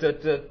己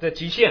的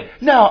极限。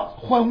 Now,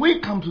 when we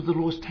come to the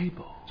Lord's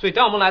table, 所以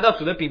当我们来到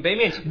主的饼杯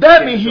面前，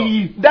 that means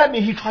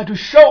he tried to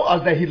show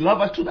us that he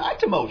loved us to the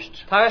uttermost.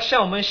 他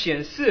向我们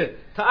显示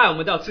他爱我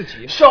们到自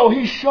己。 So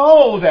he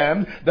showed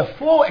them the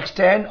full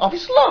extent of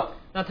his love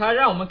那他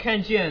让我们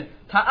看见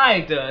他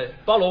爱的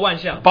包罗万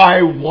象，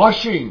 by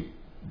washing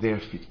their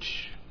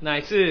feet.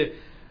 乃至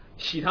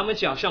洗他们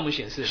脚，向我们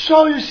显示。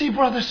 So you see,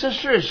 brothers and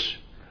sisters,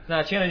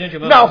 那亲爱的弟兄姐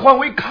妹们， now when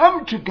we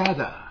come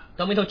together,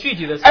 当我们一同聚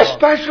集的时候，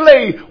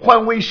 especially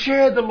when we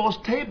share the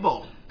Lord's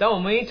table, 当我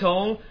们一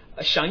同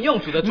享用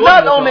主的桌子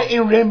not 的时候， only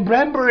in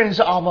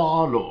remembrance of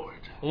our Lord,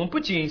 我们不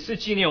仅是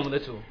纪念我们的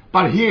主，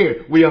 but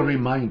here we are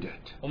reminded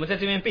我们在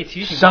这边被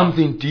提醒到，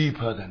 something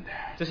deeper than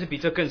that. 这是比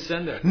这更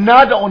深的。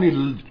 Not only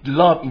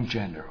love in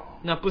general,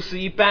 那不是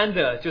一般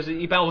的，就是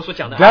一般我们所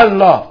讲的爱。 that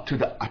love to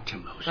the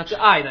uttermost. 那这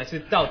愛乃是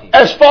到底。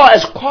 As far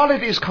as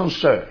quality is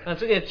concerned, 那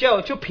这个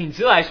就品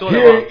质来说的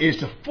here 话， is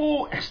the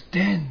full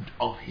extent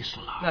of his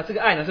love. 那这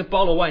个爱呢是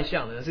包罗万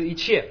象的，是一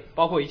切，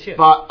包括一切。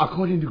 But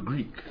according to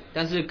Greek,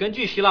 但是根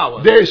据希腊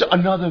文， there is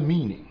another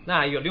meaning.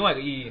 那有另外一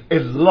个意义。 A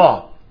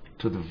love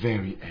to the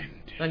very end.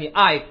 那你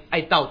爱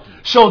到底。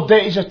 So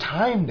there is a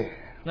time there.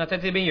 那在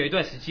这边有一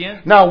段时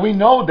间， Now we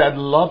know that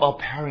love of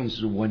parents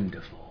is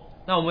wonderful.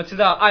 那我们知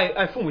道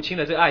爱父母亲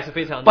的这个爱是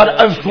非常 But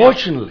的奇妙，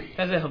 unfortunately,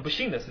 但是很不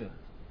幸的是，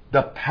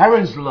 the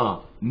parents'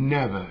 love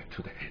never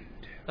to the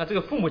end. 那这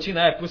个父母亲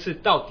的爱不是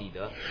到底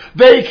的。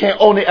 They can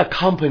only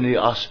accompany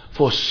us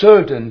for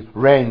certain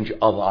range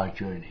of our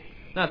journey.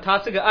 那他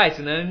这个爱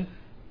只能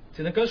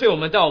跟随我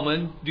们到我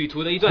们旅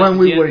途的一段 When 时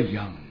we 间。 were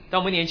young, 当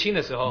我们年轻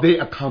的时候， they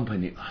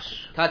accompany us.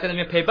 他在那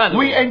边陪伴着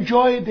我 We 们，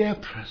 enjoy their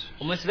presence.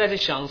 我们实在是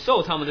享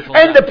受他们的同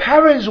And the 在。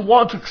 parents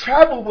want to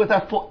travel with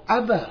us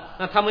forever.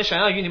 那他们想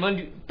要与你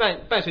们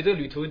伴随这个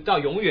旅途到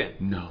永远，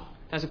 No,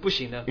 但是不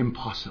行的，这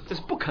impossible.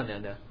 是不可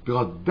能的。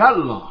 Because that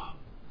love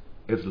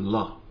is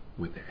love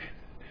with the end.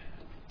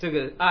 这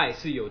个爱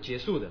是有结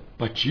束的，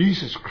 But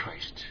Jesus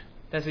Christ,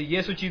 但是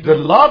耶稣基督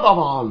the，love of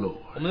our Lord,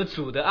 我们的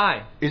主的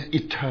爱， is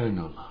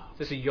eternal love,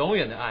 这是永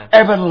远的爱，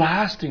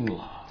 everlasting love,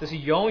 这是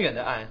永远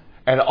的爱，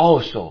 and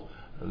also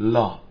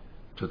love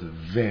to the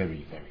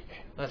very, very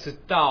end. 那是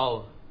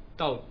到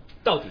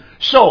底。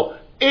 So,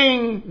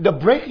 in the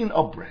breaking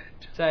of bread,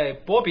 在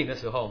剥饼的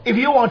时候， if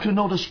you want to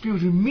know the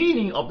spiritual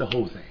meaning of the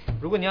whole thing,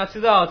 如果你要知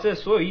道这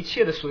所有一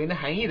切的属灵的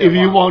含义的 if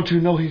you 话， want to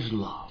know His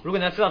love, 如果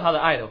你要知道他的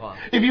爱的话，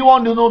 if you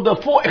want to know the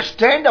full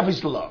extent of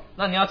His love,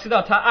 那你要知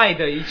道他爱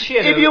的一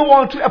切 if you 的，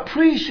 want to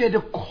appreciate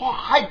the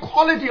high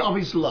quality of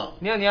His love,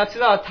 你要知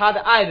道他的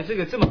爱的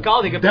这么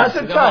高的一个品 That's 质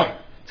the 的话 time.，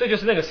这就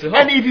是那个时候。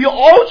 and if you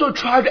also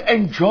try to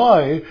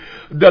enjoy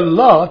the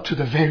love to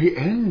the very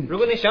end, 如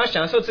果你想要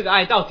享受这个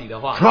爱到底的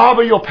话，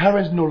 probably your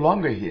parents no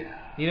longer here.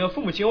 你的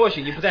父母亲或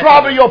许已经不在这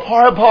Probably 里， your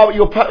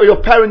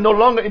parent no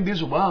longer in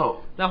this world.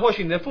 那或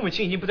许你的父母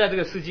亲已经不在这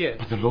个世界，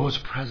 But the Lord's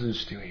presence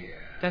is still here.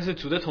 但是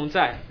主的同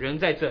在仍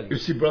在这 You 里。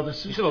 see, brothers 你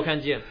and 是 sisters, 否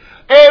看见？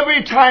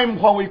 every time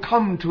when we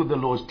come to the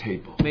Lord's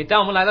table, 每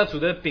当我们来到主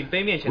的饼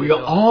杯面前的 we 时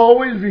are 候，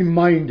 always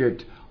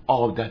reminded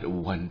of that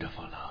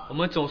wonderful love. 我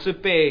们总是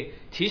被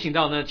提醒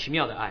到那奇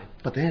妙的爱。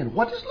 But then,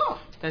 what is love?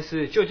 但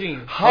是究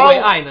竟何为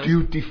爱 How 呢 do？you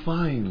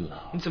define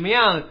love? 你怎么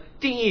样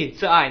定义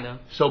这爱呢？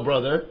 So,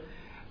 brother,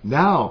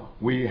 now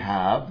we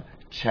have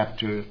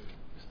chapter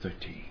 13.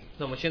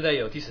 那我们现在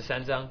有第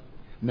13章，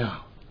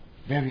 Now,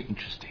 very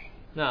interesting.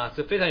 那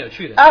这非常有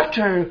趣的。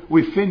After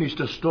we finish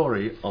the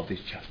story of this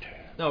chapter,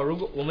 那如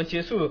果我们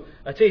结束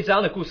这一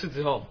章的故事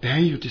之后， then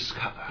you 你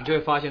discover 就会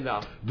发现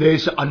到，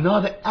 there's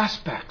another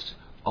aspect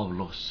of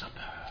Lord's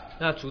Supper.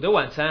 那主的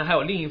晚餐还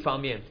有另一方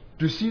面，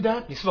 Do you see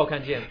that? 你是否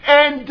看见？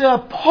 And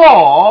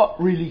Paul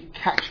really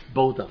catch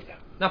both of them.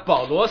 那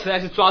保罗实在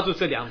是抓住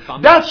这两方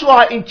面。 That's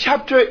why in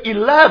chapter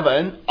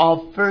 11 of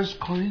 1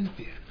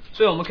 Corinthians,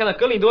 所以我们看到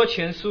哥林多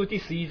前书第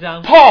11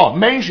章， Paul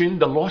mentioned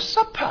the Lord's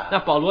Supper. 那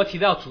保罗提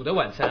到主的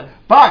晚餐，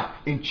 But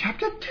in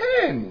chapter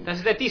 10, 但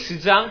是在第10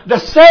章， the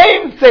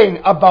same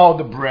thing about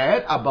the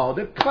bread, about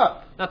the cup.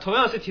 那同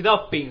样是提到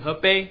饼和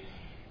杯，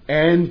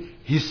 And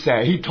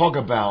he talked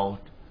about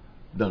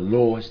the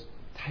Lord's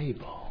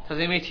table. 他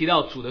是因为提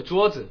到主的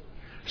桌子。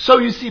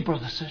 So you see,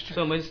 brothers and 所 sisters, 以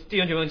我们弟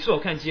兄姐妹，你是否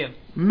看见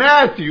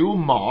Matthew,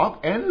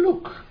 Mark, and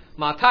Luke.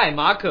 马太、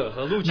马可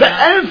和路 The 加？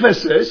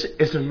 emphasis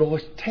is the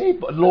Lord's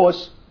table,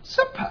 Lord's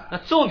Supper. 那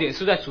重点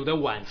是在主的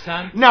晚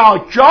餐。 Now,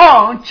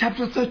 John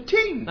chapter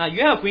 13, 那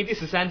约翰福音第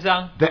13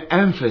章， the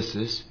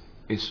emphasis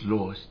is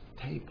Lord's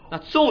table. 那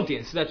重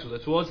点是在主的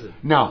桌子。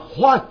 Now,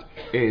 what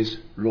is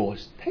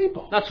Lord's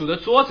table? 那主的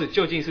桌子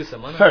究竟是什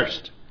么呢？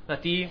 First, 那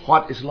第一，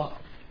 what is love?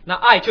 那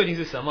爱究竟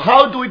是什么？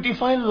 How do we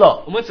define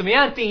love? 我们怎么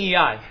样定义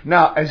爱？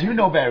 Now, as you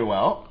know very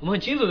well, 我们很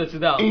清楚的知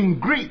道， in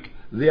Greek,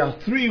 there are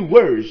 3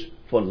 words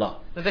for love.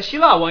 那在希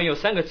腊文有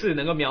3个字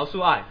能够描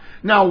述爱。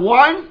 Now,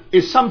 one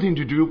is something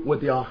to do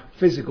with your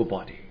physical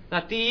body.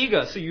 那第一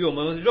个是与我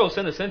们肉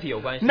身的身体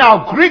有关系。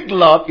 Now, Greek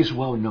love is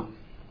well known.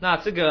 那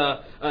这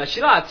个希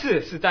腊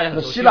字是大家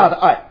很熟悉的。希腊的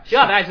爱。希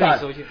腊的爱是很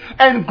熟悉。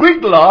 And Greek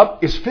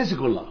love is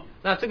physical love.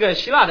 那这个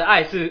希腊的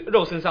爱是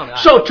肉身上的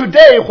爱。 So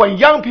today, when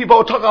young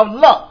people talk of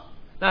love,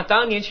 那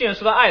当年轻人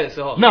说到爱的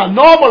时候， now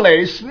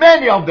normally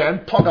many of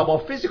them talk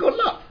about physical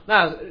love.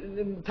 那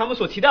他们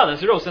所提到的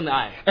是肉身的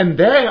爱。 And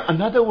then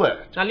another word,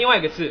 那另外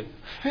一个字，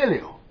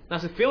 filial. 那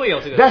是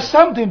filial 这个 That's 字，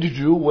 something to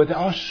do with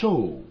our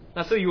soul.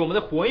 那是与我们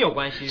的魂有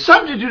关系，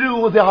 Something to do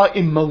with our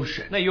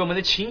emotion. 那与我们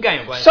的情感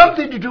有关系，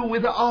 Something to do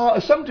with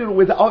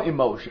our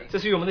emotion. 这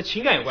是与我们的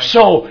情感有关系。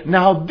 So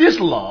now this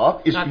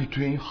love is Now-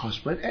 between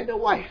husband and a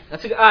wife. 那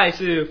这个爱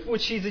是夫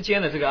妻之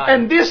间的这个爱，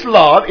 And this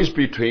love is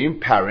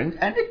between parent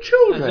and the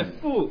那是 children.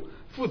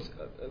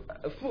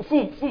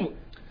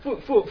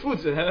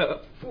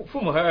 父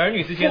母和儿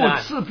女之间的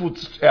爱。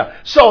 Yeah.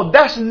 So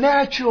that's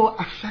natural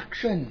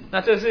affection.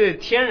 那这是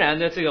天然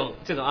的这种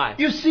爱，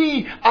 You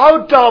see,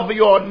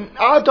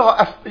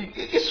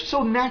 it's so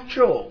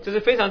natural. 这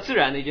是非常自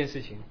然的一件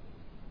事情。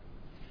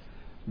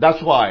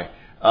 That's why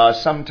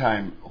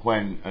sometime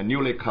when a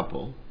newly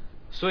couple,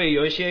 所以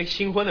有一些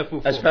新婚的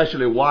夫妇，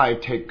 especially wife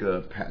take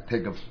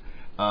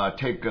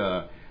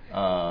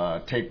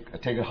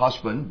a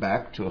husband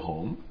back to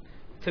home.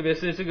 特别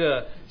是这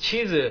个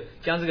妻子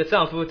将这个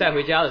丈夫带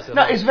回家的时候，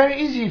 Now it's very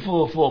easy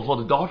for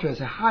the daughter to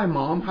say, "Hi,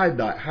 mom. Hi,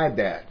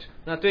 dad."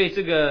 那对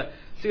这个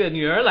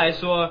女儿来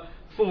说，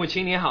父母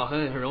亲你好，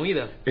很容易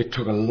的。 It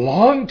took a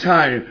long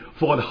time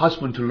for the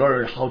husband to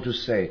learn how to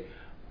say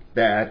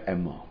dad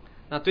and mom.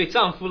 那对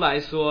丈夫来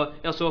说，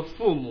要说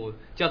父母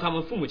叫他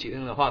们父母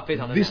亲的话，非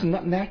常的 This is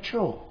难， not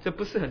natural. 这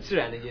不是很自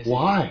然的一件事情。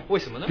 Why? 为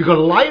什么呢？ Because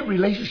life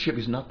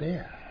relationship is not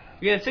there.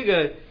 因为这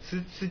个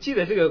实际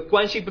的这个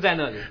关系不在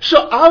那里。 So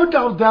out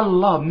of that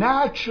love,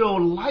 natural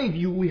life,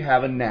 we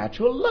have a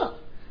natural love.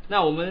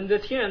 那我们的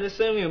天然的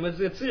生命有没有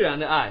这个自然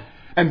的爱？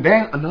 And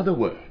then another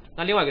word.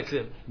 那另外一个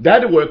字，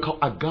 That word called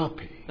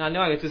agape. 那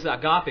另外一个字是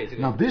agape 这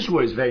个 Now 字。 this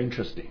word is very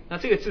interesting. 那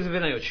这个字是非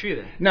常有趣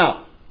的。 Now,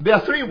 there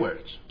are 3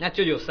 words. 那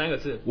就有3个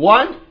字。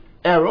 One,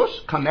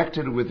 eros,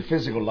 connected with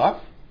physical love.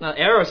 那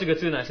eros 这个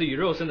字呢是与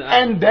肉身的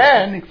爱。 And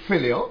then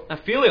filial. 那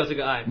filial 这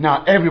个爱，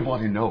 Now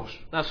everybody knows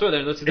那所有的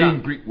人都知道，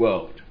 in Greek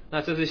world.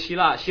 那这是希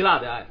腊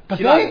的爱。 But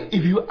希腊 then 人。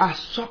 if you ask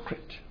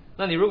Socrates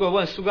那你如果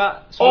问苏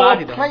拉 or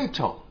底的话，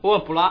 Plato, 或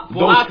问柏拉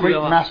those 图 great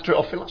的话， master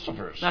of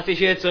philosophers, 那这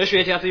些哲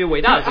学家，这些伟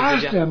you 大的哲 ask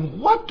学家， them,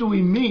 what do we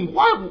mean?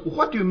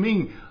 What do you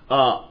mean?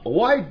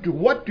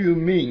 What do you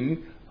mean?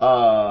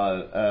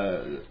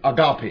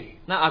 Agape.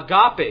 那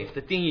agape 的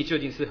定义究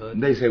竟是何？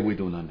 They say we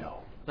do not know.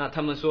 那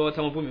他们说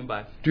他们不明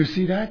白。 Do you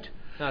see that?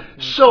 那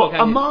你 So 看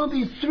见 among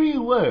these 3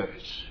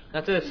 words,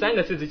 那这3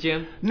个字之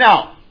间，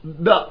 now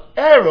the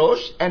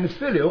eros and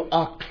filial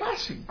are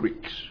classic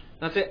Greeks.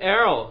 那这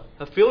ero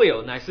和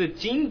filial 乃是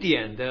经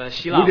典的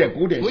希腊，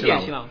古典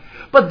希腊。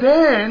 But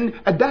then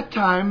at that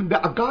time, the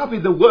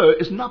agape, the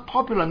word is not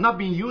popular, not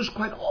being used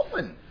quite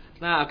often.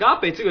 那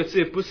agape 这个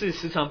字不是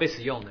时常被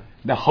使用的，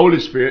 The Holy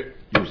Spirit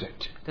use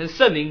it. 但是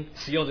圣灵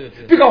使用这个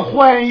字。 Because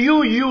when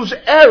you use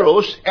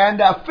eros and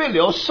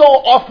filial so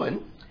often,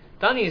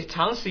 当你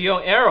常使用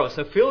eros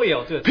和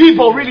filial 这个字，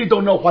 people really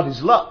don't know what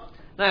is love.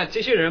 那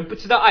这些人不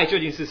知道爱究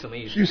竟是什么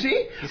意思。 You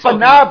see? But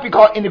now,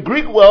 because in the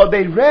Greek world,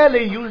 they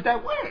rarely use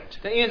that word.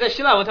 但因为在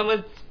希腊文他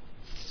们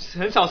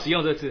很少使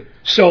用这个字，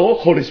 So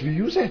Holy Spirit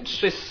use it.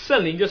 所以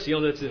圣灵就使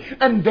用这个字。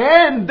 And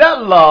then that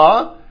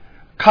love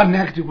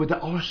connected with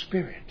our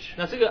spirit.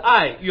 那这个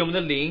爱与我们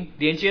的灵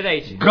连接在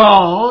一起。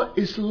 God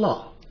is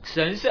love.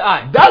 神是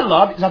爱， That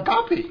love is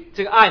agape.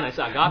 这个爱呢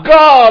是 agape。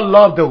 God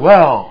loved the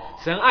world.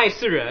 神爱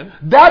世人，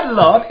 That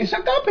love is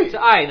agape. 这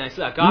爱乃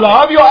是 agape，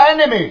 Love your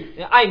enemy.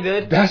 爱你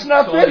的 That's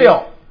not 仇敌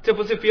filial. 这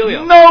不是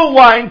filial， No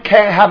one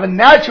can have a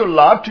natural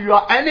love to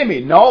your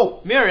enemy.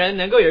 No. 没有人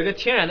能够有一个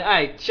天然的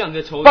爱向你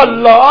的仇敌， But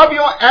love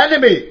your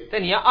enemy.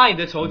 但你要爱你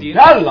的仇敌，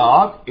 That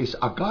love is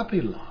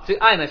agape love. 这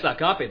爱乃是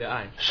agape 的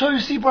爱。 So you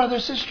see,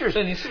 brothers and sisters,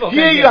 所以你是否看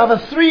here you 见 have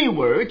three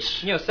words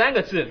你有3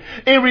个字，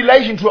 in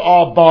relation to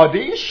our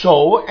body,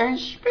 soul, and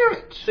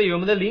spirit. 是与我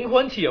们的灵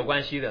魂体有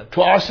关系的。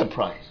 To our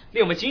surprise,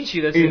 令我们惊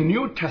奇的 in 是，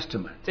 New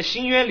Testament, 在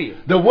新约里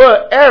the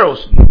word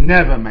eros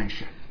never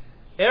mentioned.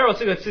 arrow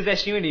这个字在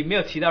新约里没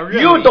有提到任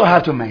You 何一 don't 个，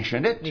 have to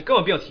mention it. 你根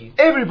本不用提，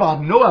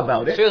 Everybody know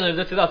about 所 it. 有人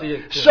都知道这些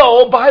字。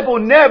 So Bible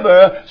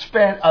never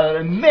spend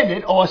a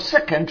minute or a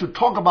second to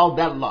talk about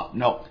that love.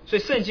 No. 所以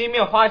圣经没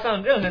有花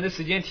上任何的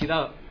时间提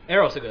到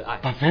arrow 这个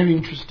爱。 But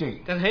very interesting.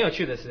 但是很有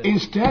趣的是，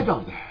 Instead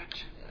of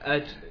that,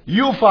 呃，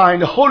 you find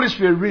the Holy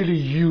Spirit really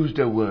used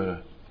the word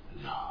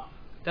love.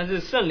 但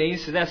是圣灵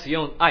实在使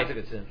用爱这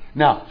个字。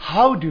 Now,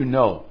 how do you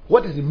know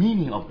what is the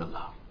meaning of the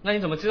love? 那你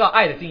怎么知道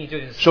爱的定义究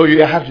竟是什 So 么？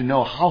 you have to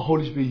know how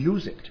Holy Spirit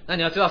use it. 那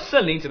你要知道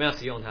圣灵怎么样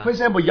使用它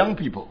For。example, young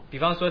people 比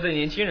方说，这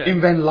年轻人，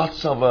 invent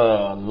lots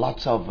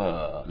of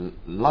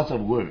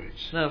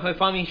words, 那会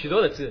发明许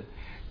多的字，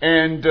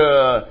 and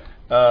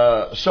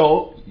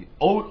so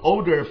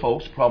older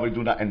folks probably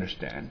do not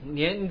understand.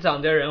 年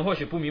长的人或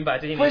许不明白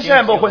这些 For 年轻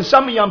人使 example, 用 when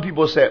some young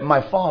people say,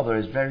 "My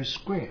father is very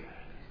square."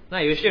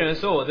 那有些人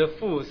说我的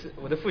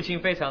父亲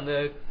非常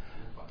的，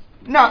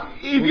 Now,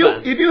 if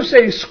you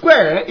say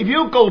square, if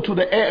you go to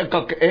the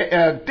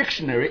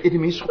dictionary, it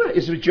means square.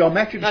 It's a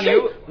geometric 那你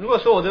shape. 如果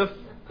说我的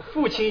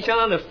父亲相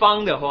当的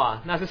方的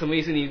话，那是什么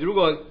意思？你如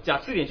果假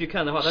字典去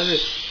看的话，它是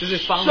就是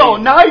方的 So 意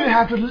思。 now you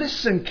have to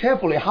listen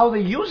carefully how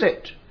they use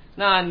it.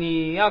 那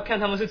你要看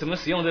他们是怎么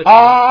使用这，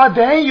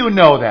 Then you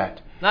know that.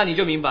 那你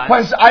就明白。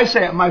 When I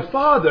say my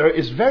father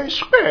is very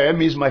square,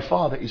 means my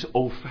father is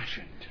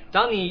old-fashioned.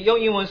 当你用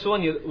英文说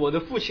我的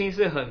父亲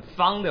是很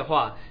方的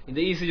话，你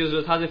的意思就是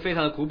说他是非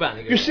常的古板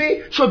的一个 You 人。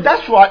 see, so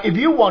that's why if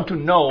you want to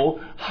know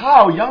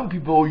how young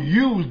people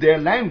use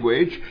their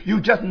language, you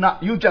just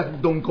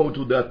don't go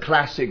to the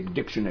classic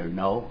dictionary.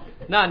 No.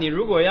 那你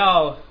如果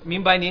要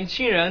明白年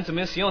轻人怎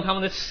么使用他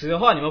们的词的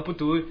话，你们不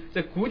读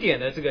这古典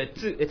的这个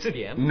字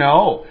典。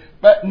 No.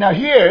 But now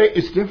here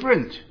it's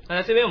different. 那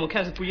在这边我们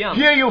看是不一样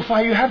的。 Here you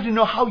find you have to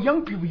know how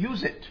young people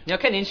use it. 你要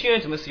看年轻人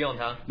怎么使用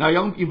它。 Now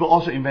young people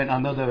also invent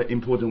another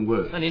important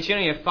word. 那年轻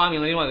人也发明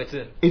了另外一个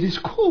字， It is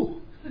cool.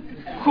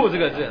 酷这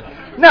个字。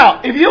 Now,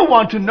 if you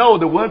want to know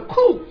the word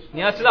cool,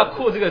 你要知道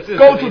酷这个字是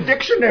go 什么 to 意思，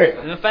 dictionary.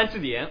 你们翻字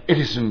典， It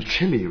is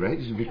chilly, right?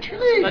 It's a bit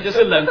那 chilly. 就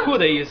是冷酷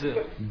的意思，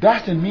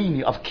 That's the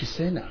meaning of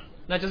kisena.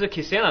 那就是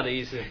kisena 的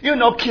意思。 You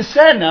know,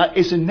 kisena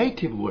is a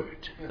native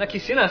word. 那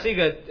kisena 是一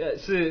个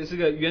是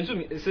个原住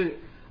民是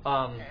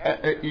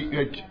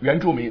原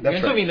住民, that's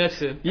原住 right. 民的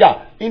词。 Yeah,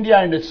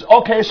 Indian.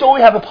 Okay, so we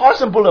have a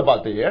Parson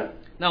Boulevard there.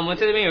 那我们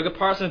在这边有个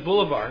Parson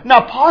Boulevard，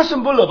 Now,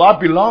 Parson Boulevard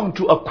belonged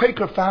to a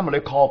Quaker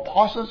family called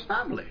Parsons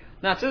family.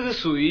 那这是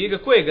属于一个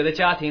贵格的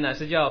家庭呢，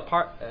是叫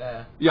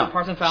Yeah.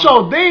 Parson family。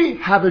 So they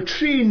have a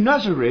tree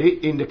nursery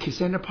in the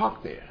Kisena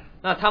Park there.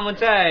 那他们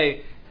在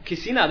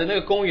Kisena 的那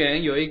个公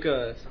园有一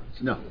个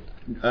No,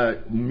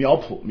 苗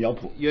圃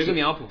有一个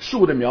苗圃，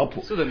树的苗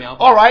圃。树的苗圃。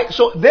 All right,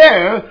 so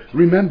there,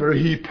 remember,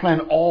 he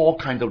planted all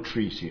kinds of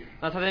trees here.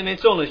 那他在那边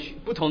种了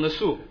不同的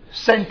树。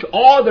 Sent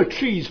all the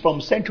trees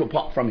from Central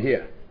Park from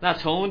here, 那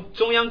从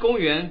中央公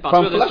园把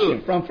所 from 有的树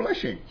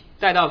Flushing.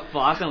 带到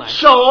法拉盛来。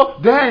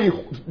 So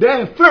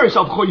then first,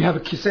 of course, you have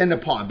Kisena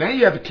Park. Then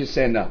you have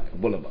Kisena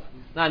Boulevard.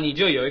 那你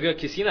就有一个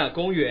Kisena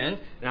公园，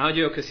然后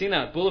就有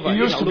Kisena Boulevard It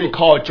一 used 条 to be 路。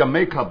 called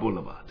Jamaica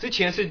Boulevard 之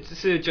前是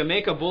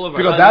Jamaica Boulevard，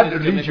 because 它 that 是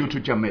leads you Jamaica， to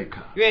Jamaica.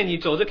 因为你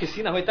走这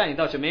Kisena 会带你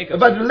到 Jamaica。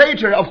 But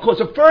later, of course,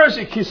 first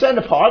is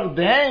Kisena Park,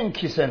 then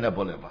Kisena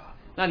Boulevard.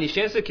 那你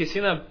先是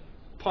Kisena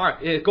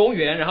Park 公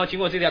园，然后经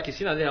过这条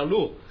Kisena 这条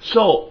路。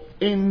 So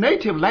in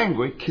native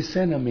language,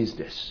 Kisena means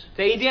this.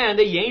 在印第安人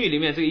的言语里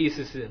面，这个意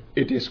思是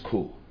It is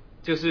cool.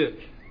 就是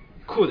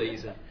酷的意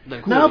思，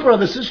冷酷的 Now, 意思。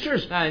 brothers and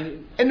sisters, 那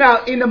and now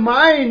in the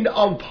mind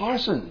of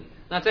Parson,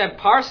 那在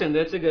Parson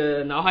的这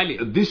个脑海里，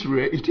 this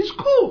way it is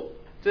cool.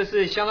 这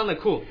是相当的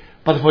酷。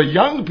 But for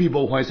young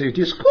people, when I say it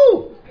is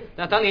cool,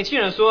 那当年轻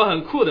人说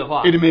很酷的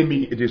话， it may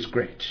mean it is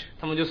great.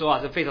 他们就说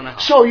这非常的好。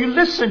 So you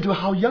listen to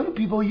how young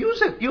people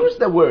use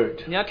the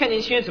word. 你要看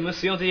年轻人怎么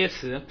使用这些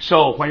词。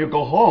 So when you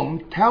go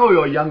home, tell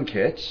your young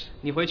kids,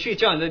 你回去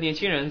叫你的年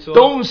轻人说，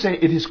 don't say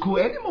it is cool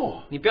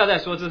anymore. 你不要再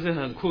说这是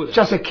很酷的，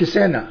 Just say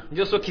Kisena. 你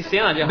就说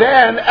Kisena 就好。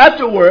 Then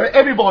afterward,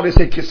 everybody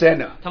say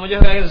Kisena. 他们就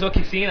会开始说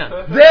Kisena。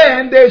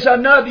 Then there's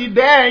another.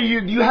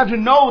 Then you have to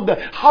know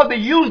how they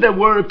use the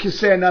word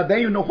Kisena.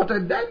 Then you know what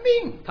does that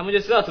mean. 他们就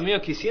知道怎么用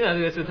Kisena 这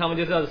个字，他们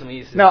就知道是什么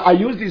意思。 Now I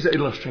use this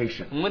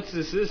illustration. 我们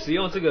只是使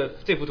用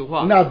这幅图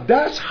画。 Now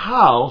that's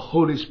how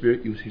Holy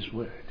Spirit uses His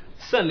word.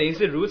 圣灵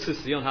是如此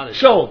使用它的。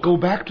 So go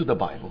back to the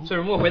Bible 所以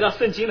如果回到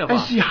圣经的 and 话，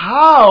 see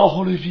how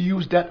Holy Spirit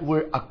used that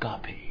word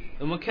agape.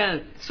 我们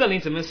看圣灵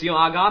怎么使用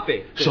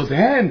agape， So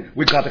then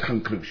we got the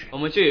conclusion. 我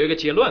们就有一个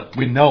结论，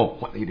 We know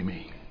what it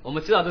means. 我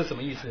们知道这是什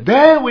么意思，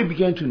 Then we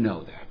began to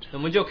know that 我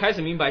们就开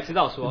始明白知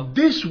道说，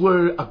 this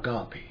word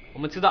agape 我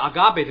们知道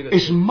agape 这个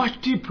is 词， much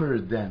deeper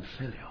than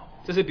filial.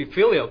 这是比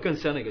filial 更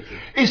深的一个字，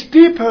 It's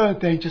deeper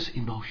than just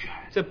emotion.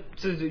 这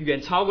是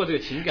远超过这个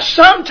情感，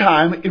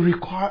 Sometimes it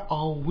requires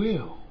our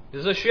will.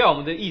 有时候需要我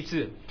们的意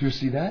志。 Do you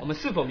see that? 我们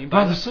是否明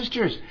白呢 Brothers and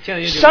sisters, 亲爱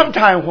的弟兄姐妹，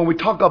 sometimes when we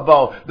talk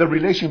about the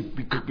relation,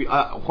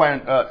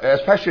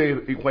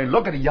 especially when you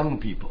look at the young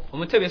people, 我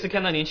们特别是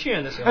看到年轻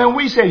人的时候， and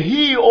we say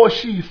he or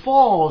she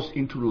falls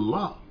into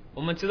love.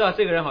 我们知道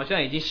这个人好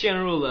像已经陷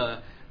入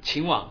了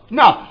情网。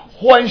 Now,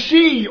 when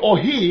she or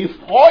he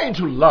fall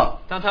into love,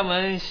 当他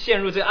们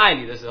陷入这个爱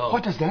里的时候，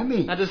 what does that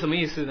mean? 那这是什么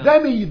意思呢？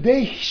 That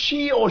means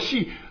she or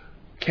she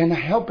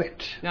cannot help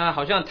it. 那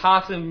好像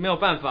他是没有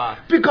办法，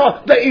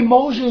 Because the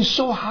emotion is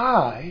so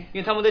high, 因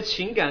为他们的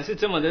情感是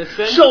这么的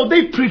深， so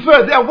they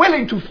are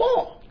willing to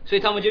fall. 所以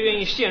他们就愿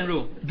意陷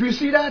入。 Do you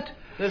see that?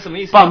 那是什么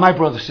意思？ But my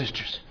brothers and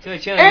sisters, 所以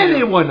亲爱的弟 any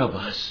兄， one of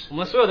us 我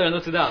们所有的人都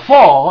知道，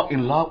 fall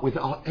in love with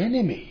our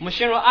enemy. 我们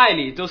陷入爱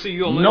里都是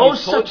与我们 No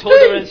仇 such 仇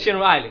的人陷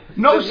入爱里。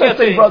 No 没有 such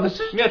thing, brothers.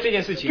 没有这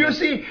件事情 Do。you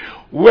see,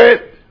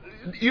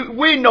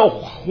 we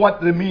know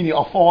what the meaning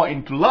of fall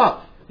into love.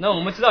 那我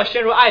们知道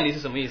陷入爱里是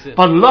什么意思？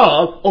 But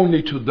love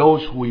only to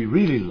those who we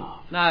really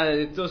love.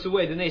 那就是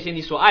为着那些你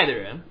所爱的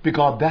人，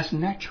 Because that's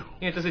natural.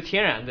 因为这是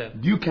天然的，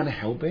 You can't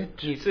help it.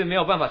 你是没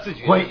有办法自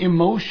觉 When 的。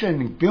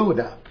 emotion build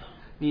up,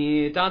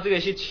 你当这个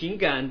些情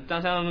感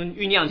当他们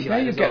酝酿起 then 来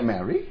you 的时候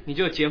get，married. 你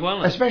就结婚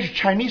了。 Especially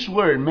Chinese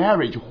word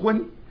marriage,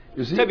 婚,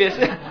 you see? 特别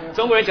是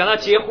中国人讲到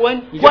结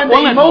婚，你就 When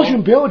昏 the 了头。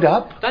 emotion build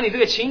up, 当你这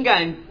个情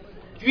感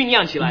酝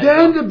酿起来的时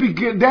then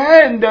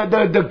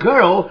候， the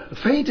girl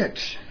fainted.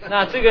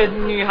 那这个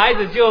女孩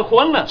子就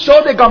昏了， So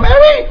they got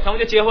married. 他们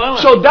就结婚了。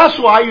 So that's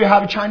why you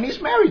have Chinese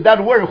marriage.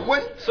 That word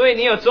婚，所以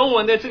你有中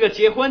文的这个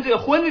结婚，这个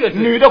婚这个字，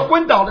女的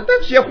昏倒了，但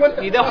结婚。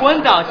你的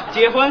昏倒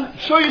结婚。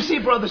 So you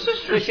see, brothers and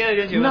所以 sisters, 现在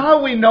就觉得， now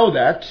we know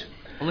that.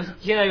 我们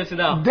现在就知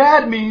道，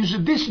 That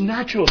means this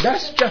natural.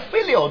 That's just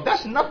filial.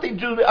 That's nothing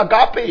to do with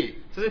agape.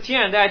 这是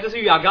天然的爱，这是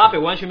与 agape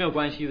完全没有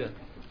关系的。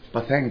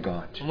 But thank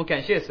God. 我们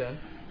感谢神，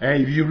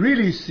 And if you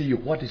really see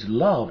what is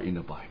love in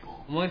the Bible.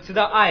 我们知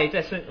道爱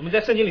我们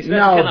在圣经里实在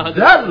是看到 Now 很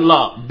that 多。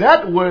 love,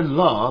 that word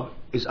love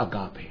is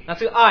agape. 那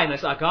这个爱呢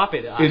是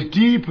agape 的爱， It's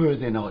deeper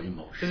than our 就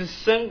emotion. 是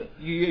深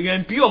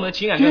远比我们的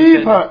情感更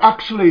深。 Deeper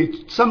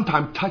actually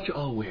sometimes touch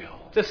our will.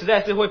 这实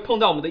在是会碰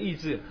到我们的意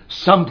志。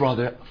 Some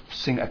brother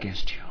sin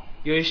against you.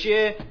 有一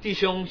些弟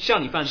兄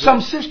向你犯罪，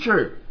 Some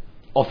sister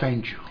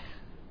offend you.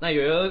 那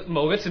有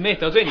某个姊妹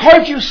得罪你，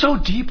 Hurt you so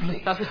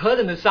deeply. 他是何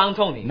等的伤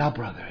痛你。 Now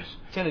brothers,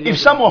 亲爱的弟兄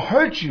if someone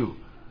hurt you,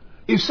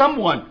 if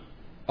someone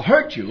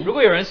hurt 如 you,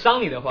 果有人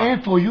伤你的话，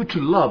 and for you to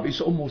love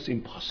is almost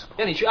impossible.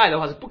 让你去爱的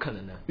话是不可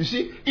能的。 You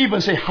see, even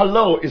say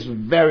hello is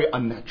very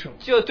unnatural.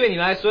 就对你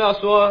来说，要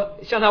说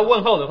向他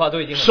问候的话，都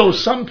已经很 So 难。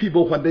 some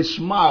people when they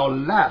smile,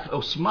 laugh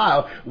or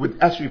smile with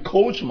actually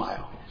cold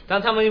smile.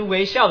 当他们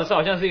微笑的时候，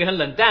好像是一个很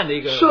冷淡的一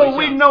个微 So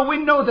we 笑。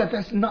 know that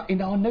that's not in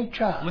our 我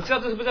nature. 们知道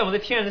这是不在我们的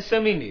天然的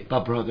生命里。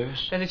 But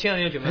brothers, 但是，亲爱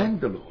的弟兄姐妹， thank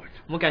the Lord.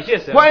 我们感谢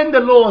神。 When the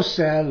Lord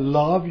said,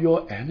 love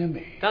your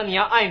enemy, 当你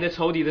要爱你的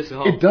仇敌的时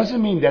候， it doesn't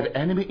mean that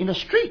enemy in the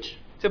street.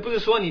 这不是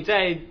说你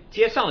在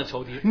街上的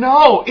仇敌，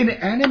 No, in the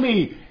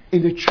enemy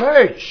in the 那是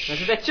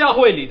church. 在教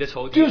会里的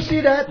仇 Do 敌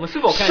you。see that? 我们是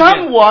否看见？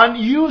 Someone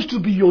used to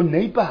be your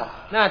neighbor.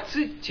 那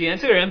之前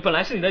这个人本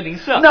来是你的邻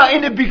舍， Now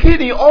in the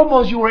beginning,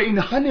 almost you were in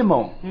the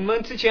honeymoon. 你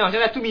们之前好像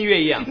在度蜜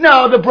月一样，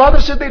 Now the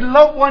brothers said they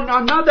love one 你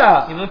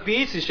another 们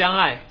彼此相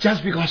爱，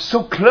 just because so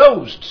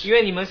close. 因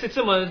为你们是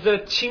这么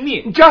的亲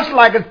密， Just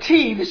like a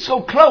teeth is so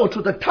close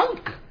to the tongue.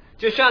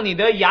 就像你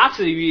的牙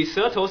齿与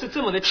舌头是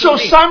这么的亲 So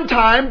密。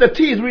 sometimes the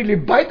teeth really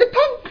bite the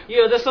tongue. 也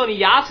有的时候你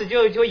牙齿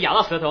就会咬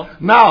到舌头，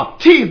 Now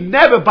teeth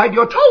never bite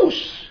your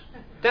toes.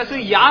 但是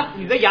你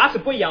的牙齿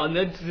不会咬你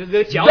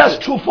的脚 That's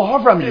趾， too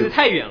far from 这是 you.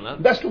 太远了，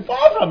 That's too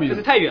far from 这 you.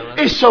 是太远了。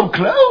 It's so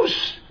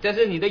close. 但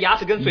是你的牙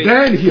齿跟嘴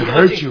Then he 靠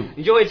hurt 近 you.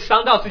 你就会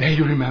伤到自 Then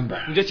己， you remember.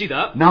 你就记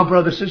得。 Now,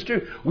 brother,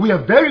 sister, we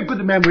have very good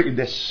memory in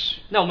this.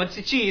 那我们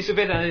记忆是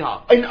非常的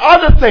好， In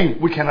other things,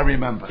 we cannot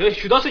remember. 有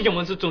许多事情我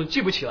们是总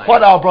记不起来。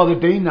 What our brother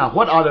Dana,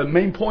 what are the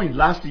main points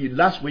last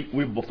week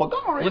we forgot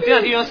我们 already. 这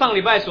样弟兄上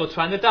礼拜所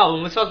传的道，我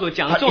们上所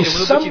讲的 But 重 if 点我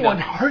们都不记 someone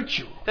得。 hurt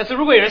you, 但是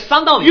如果有人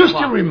伤到你 you 的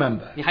话 still，remember.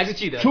 你还是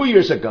记得。 2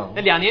 years ago,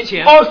 那2年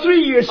前， or 3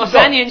 years 或 ago,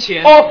 3年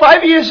前， or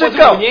 5 years 或者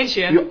ago, 5年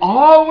前， you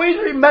always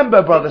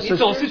remember, brother, 你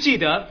总是 sister. 记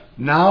得。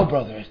 Now,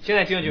 brothers, 现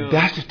在弟兄姐妹，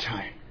 that's the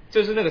time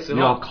就是那个时 you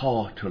are 候，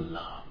 called to love.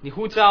 你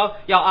呼召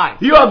要爱，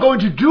 You are going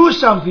to do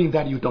something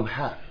that you don't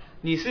have.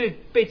 你是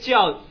被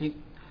叫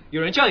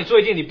有人叫你做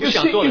一件你不 You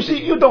想 see, 做 you 的事 see,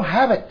 you 情， don't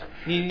have it.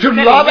 你 To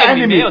在 love 里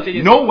面你没有这 enemy,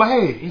 件 no 事，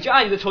 way. 你去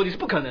爱你的仇敌是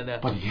不可能的。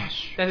 But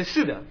yes, 但是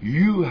是的，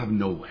 you have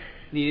no way.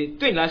 你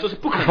对你来说是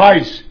不可能的。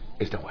 Christ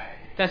is the way.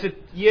 但是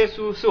耶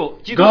稣是我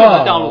基督就是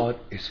道路， God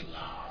is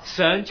love.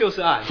 神就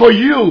是爱。 For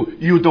you,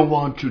 you don't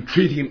want to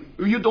treat him.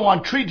 You don't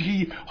want to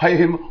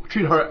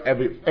treat her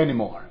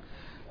anymore.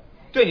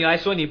 对你来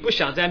说，你不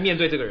想再面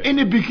对这个人。 In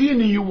the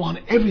beginning, you want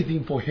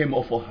everything for him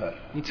or for her.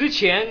 你之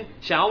前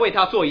想要为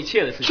他做一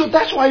切的事 So 情，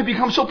 that's why it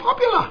becomes so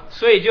popular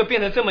所以就变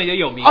得这么的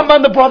有名。 among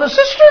the brothers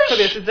特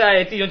别 sisters. 是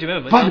在弟兄姐妹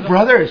们 But 当中，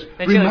 brothers,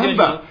 那亲爱的弟兄姐妹 remember,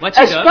 们，我们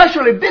要记得，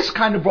 especially this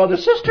kind of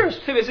brothers sisters,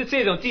 特别是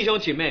这种弟兄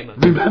姐妹们，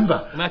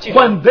 remember, 我们要记得，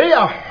 when they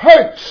are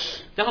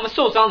hurt, 当他们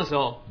受伤的时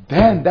候，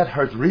 then that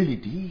hurts really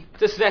deep.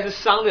 这实在是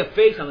伤得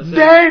非常的深。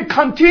 Then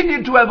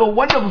continue to have a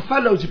wonderful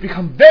fellowship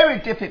become very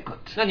difficult.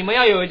 那你们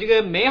要有这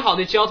个美好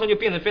的交通，就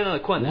变得非常的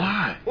困难。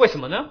 Why? 为什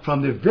么呢？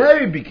 From the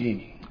very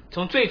beginning,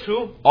 从最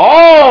初，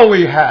 all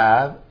we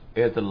have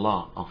is the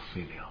law of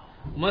filial.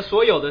 我们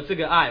所有的这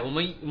个爱，我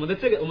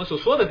们所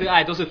说的这个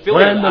爱，都是 filial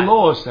When 的 the 爱。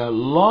 Lord said,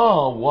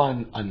 love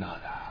one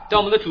another,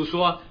 当我们的主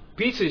说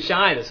彼此相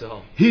爱的时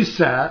候， He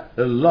said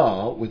the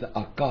law with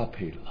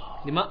agape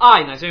love. 你们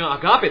爱乃是用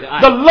agape 的 The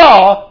爱，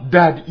 law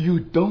that you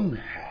don't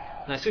have.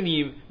 乃是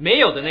你没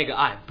有的那个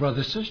爱。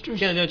 Brothers, sisters.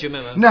 亲爱的弟兄姐妹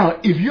们， Now,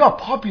 if you are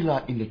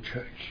popular in the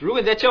church, 如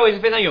果你在教会是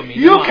非常有名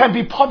的 you 话， can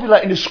be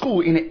popular in the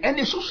school, in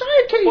any 或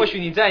society. 许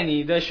你在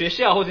你的学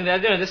校或者你在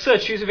任何的社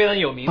区是非常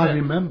有名 But 的，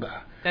 remember,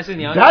 但是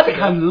你要 that 记得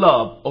kind of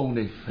love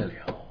only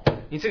filial.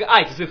 你这个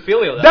爱只是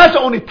filial 的， That's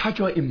only touch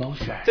your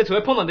emotion. 这只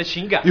会碰到你的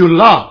情感。 You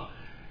love.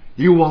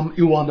 You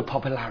want the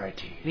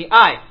popularity. 你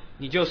爱，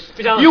你就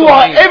非常的 You 受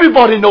欢 want 迎，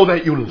 everybody know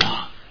that you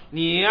love.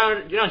 你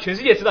让全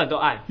世界知道你都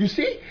爱。 You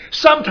see,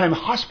 sometimes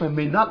husband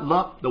may not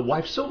love the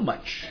wife so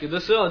much, 有的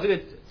时候，这个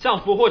丈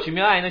夫或许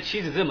没有爱那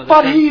妻子这么的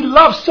but 深， he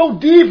loves so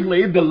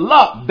deeply the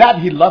love that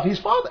he loves his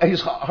father,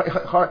 his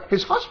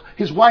husband,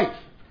 his wife.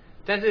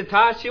 但是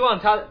他希望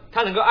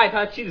他能够爱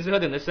他妻子是何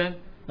等的深。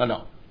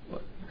 No.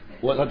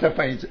 我再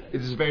翻译一次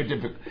 ，it is very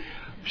difficult.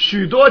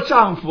 许多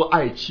丈夫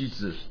爱妻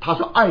子，他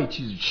说爱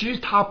妻子，其实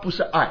他不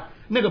是爱，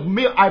那个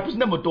没有爱不是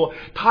那么多，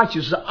他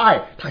其实是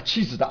爱他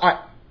妻子的爱。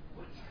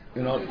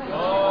You know.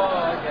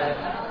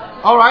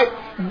 All right.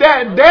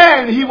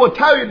 Then he will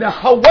tell you that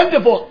how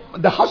wonderful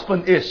the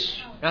husband is.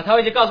 然后他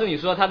会就告诉你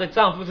说，她的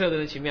丈夫是何等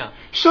的奇妙。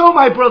 So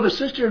my brother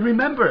sister,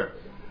 remember,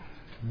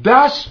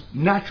 that's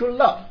natural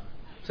love.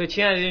 所以，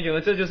亲爱的弟兄姐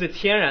妹，这就是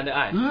天然的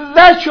爱。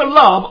 Natural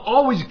love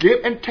always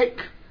give and take.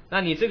 那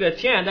你这个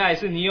天然的爱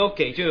是你有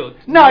给就有。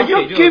 Now 你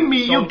you 有给就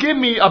有 give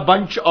me a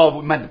bunch of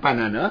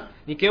banana,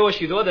 你给我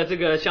许多的这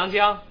个香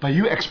蕉， but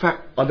you expect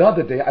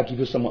another day I give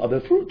you some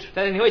other fruit.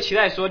 但是你会期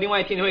待说，另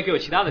外一天你会给我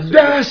其他的水果。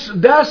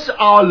 That's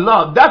our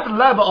love. That's the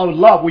level of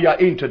love we are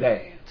in today.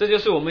 这就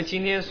是我们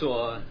今天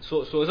所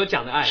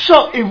讲的爱。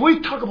 So if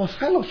we talk about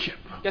fellowship,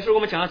 要是如果我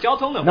们讲到交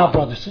通的 now 话，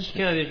 brothers and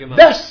亲爱的 sisters, 弟兄们，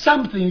 that's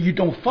something you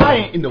don't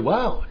find in the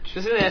world.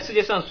 这是在世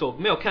界上所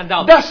没有看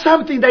到的， That's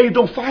something that you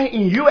don't find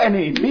in you and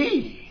in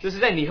me. 这是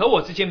在你和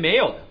我之间没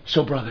有的。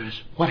 So brothers,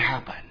 what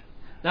happened?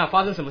 那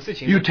发生什么事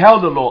情呢？ You tell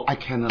the Lord, I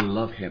cannot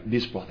love him,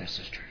 this brother and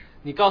sister.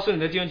 你告诉你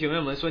的弟兄姐妹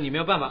们说，你没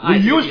有办法 We 爱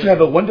这个 used to 人。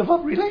 have a wonderful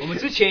我们 relationship.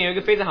 之前有一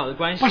个非常好的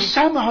关系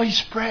But，somehow he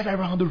spread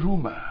around the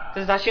rumor.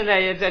 但是他现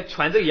在在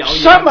传这个谣言，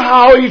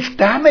 Somehow it's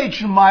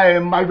damaged my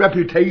那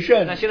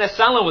reputation. 现在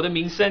伤了我的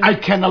名声， I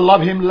cannot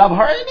love him, love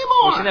her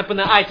我现在 anymore. 不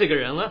能爱这个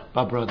人了。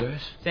 But brothers,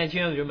 现在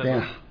亲爱的弟兄姐妹 then,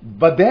 们，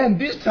 but then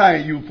this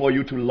time for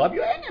you to love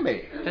your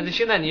enemy. 但是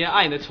现在你要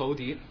爱你的仇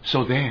敌， So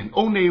then,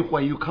 only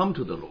when you come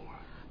to the Lord,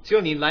 只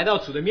有你来到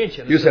主的面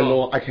前 you 的 say, 时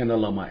候， Lord, I cannot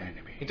love my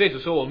enemy. 你对主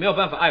说：“我没有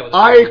办法爱我的仇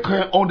I 敌，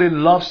 can only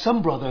love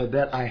some brother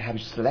that I have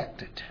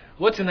selected.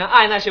 我只能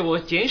爱那些我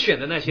拣选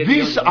的那些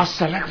弟兄 These 姐妹 are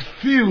select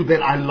few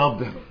that I love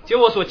them. 就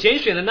我所拣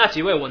选的那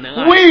几位，我能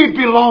爱。 We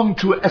belong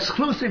to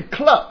exclusive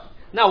club.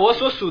 那我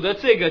所属的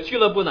这个俱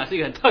乐部呢，是一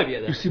个很特别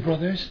的 You，see,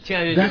 brothers, 亲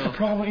爱的弟兄 that's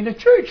the problem in the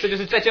church. 这就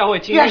是在教会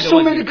经 There 历 are 的 so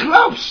问 many 题。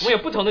 clubs. 我们有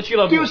不同的俱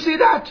乐部 Do you see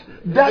that?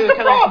 这 That's 个 the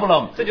看到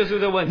problem. 这就是这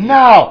个问题。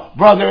 Now,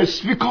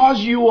 brothers,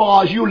 because you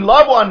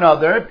love one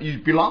another, you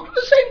belong to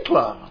the same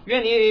club. 因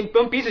为你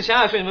们彼此相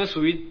爱，所以你们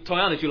属于同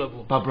样的俱乐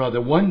部。 But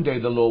brother, one day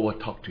the Lord will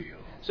talk to you.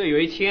 所以有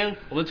一天，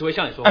我们只会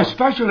向你说话，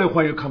 Especially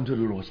when you come to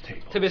the Lord's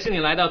table. 特别是你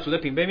来到主的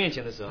饼杯面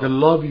前的时候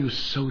The，love you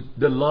so,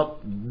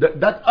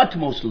 that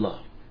utmost love,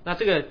 那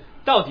这个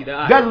到底的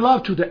爱， that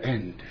love to the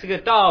end, 这个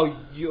到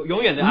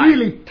永远的爱，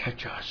 really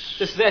touch us.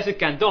 这实在是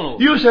感动了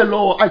我。 You say,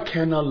 Lord, I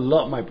cannot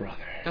love my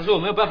brother. 他说我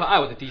没有办法爱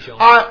我的弟兄，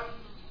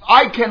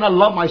 I cannot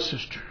love my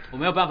sister. 我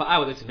没有办法爱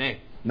我的姊妹。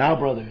 Now,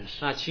 brothers,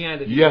 那亲爱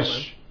的弟兄们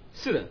yes,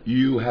 是的，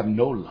 you have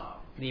no love.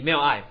 你没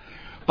有爱，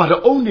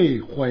 But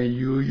only when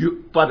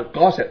but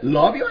God said,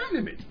 love your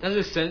enemy. 但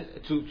是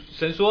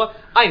神说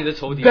爱你的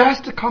仇敌，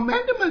 That's the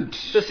commandment.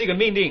 这是一个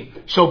命令。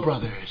 So,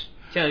 brothers,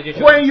 亲爱的弟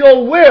兄们， when your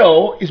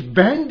will is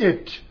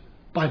bended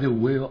by the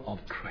will of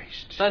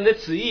Christ, 当你的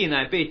旨意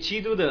乃被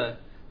基督的，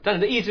当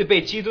你的意志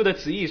被基督的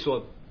旨意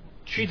所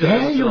曲折的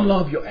then 时 you 候，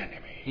 love your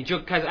enemy. 你就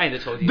开始爱你的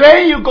仇敌，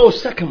 Then you go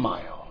second mile.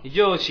 你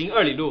就行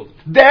2里路，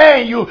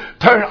 Then you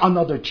turn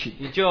another cheek.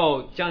 你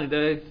就将你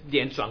的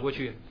脸转过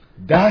去。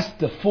 That's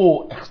the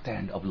full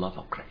extent of love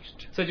of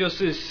Christ. 这就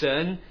是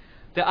神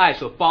的爱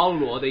所包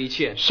罗的一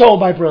切。 So,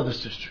 my brothers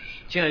and sisters,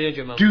 亲爱的弟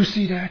兄们 do，you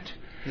see that?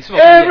 你是否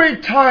看见？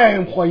 Every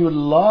time when you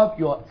love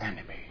your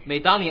enemy, 每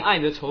当你爱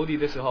你的仇敌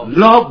的时候，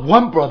 love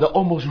one brother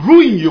almost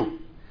ruin you.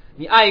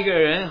 你爱一个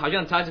人，好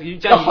像他已经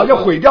将你好像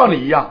毁掉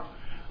你一样。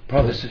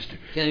Brother, sister,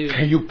 现在就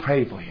can you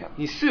pray for him?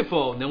 你是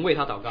否能为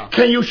他祷告？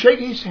 Can you shake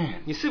his hand?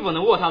 你是否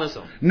能握他的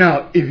手？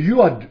 Now, if you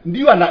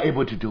are not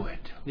able to do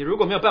it, 你如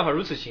果没有办法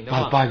如此行的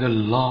but 话， by the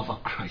love of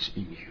Christ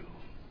in you,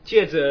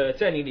 借着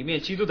在你里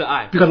面基督的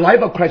爱， because the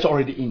life of Christ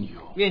already in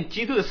you. 因为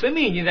基督的生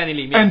命已经在你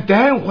里面。 And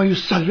then when you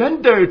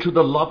surrender to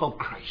the love of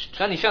Christ,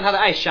 当你向他的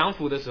爱降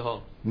服的时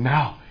候，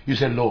 now you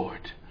say, Lord,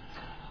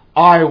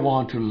 I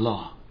want to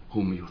love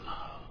whom you love.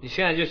 你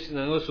现在就是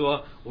能够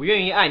说，我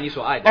愿意爱你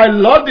所爱 I 的。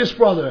 love this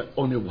brother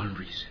only one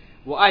reason.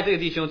 我爱这个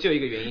弟兄只有一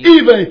个原因，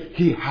 Even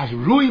he has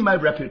ruined my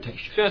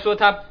reputation. 虽然说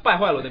他败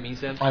坏了我的名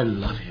声， I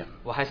love him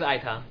我还是爱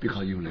他，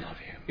 because you love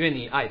him. 因为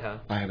你爱他，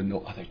 I have no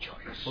other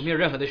choice. 我没有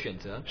任何的选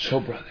择。 So,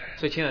 brother,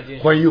 所以，亲爱的弟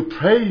兄， when you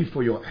pray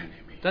for your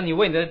enemy, 当你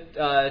为你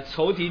的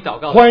仇敌祷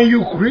告， when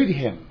you greet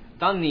him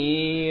当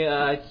你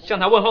向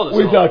他问候的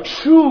时 with 候， a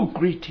true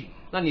greeting,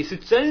 那你是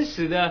真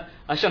实的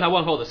向他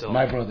问候的时候，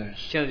 my brothers,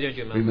 亲爱的弟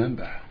兄们，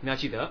 remember, 你要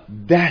记得，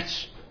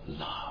 that's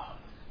love.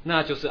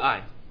 那就是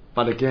爱。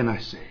 But again, I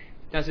say,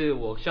 但是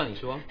我向你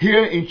说，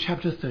 here in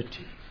chapter 13,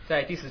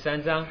 在第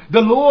13章，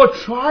 the Lord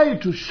tried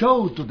to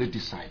show to the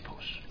disciples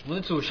我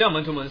们的主向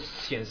门徒们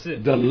显示，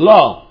 the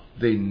love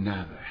they never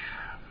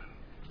have.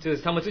 这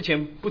是他们之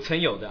前不曾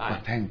有的 But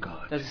爱。 thank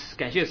God. 但是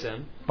感谢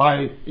神，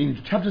 In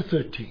chapter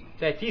 13,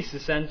 在第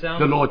13 the 章，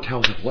 Lord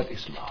tells us what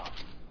is love.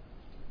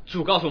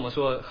 主告诉我们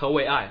说何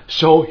为爱。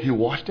 So he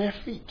washed their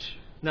feet.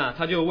 那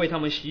他就为他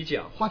们洗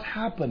脚。 What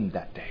happened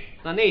that day?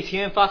 那一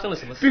天发生了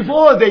什么事？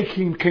 Before they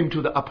came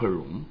to the upper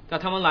room, 那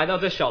他们来到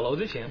这小楼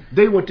之前，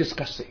 they were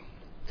discussing.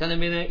 在那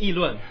边呢议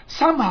论，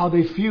 Somehow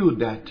they feel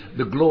that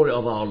the glory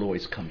of our Lord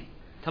is coming.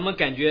 他们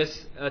感觉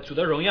主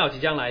的荣耀即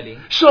将来临。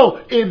 So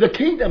if the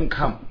kingdom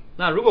come,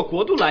 那如果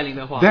国度来临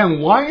的话， then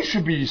one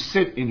should be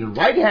sit in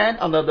the right hand,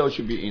 another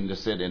should be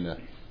sit in the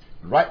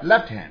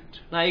left hand.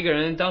 那一个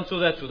人当坐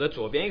在主的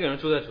左边，一个人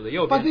坐在主的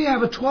右 But 边。 they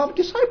have 12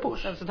 disciples.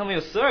 但是他们有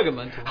12个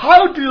门徒，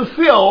 How do you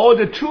fill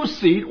the two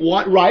seats,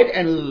 one right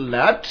and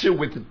left,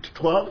 with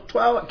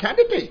 12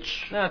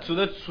 candidates? 那主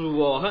的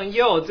左和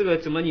右，这个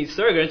怎么你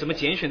12个人怎么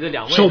拣选这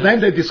两位 So 呢？ then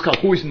they discuss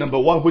who is number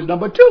one, who is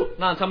number two.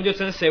 那他们就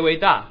称谁为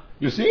大。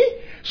 You see?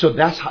 So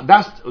that's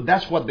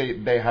what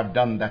they have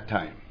done that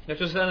time. 那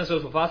就是在那时候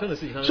所发生的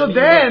事情。 So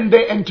then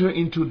they enter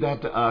into that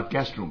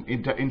guest room,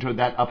 into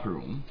that upper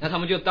room. 那他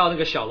们就到那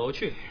个小楼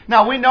去。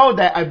 Now we know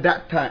that at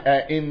that time,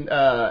 in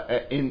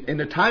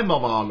the time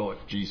of our Lord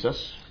Jesus,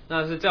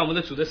 那是在我们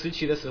的主的时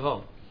期的时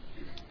候，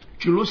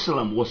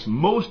 Jerusalem was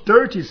most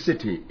dirty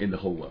city in the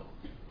whole world.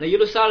 那耶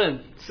路撒冷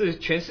是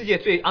全世界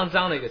最肮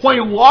脏的一个城。 When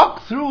you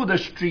walk through the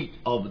street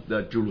of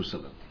the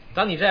Jerusalem,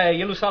 当你在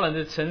耶路撒冷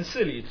的城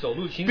市里走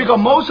路行走 because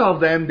most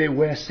of them they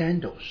wear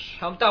sandals,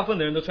 他们大部分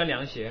的人都穿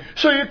凉鞋，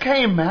 so you can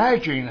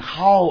imagine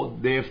how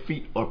their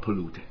feet are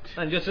polluted.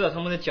 那你就知道他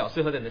们的脚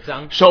是何等的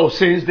脏。 So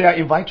since they are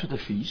invited to the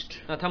feast,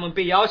 那他们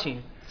被邀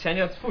请参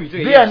加赋予这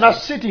个 they are 宴 not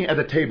席， sitting at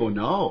the table.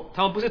 No,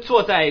 他们不是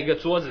坐在一个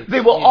桌子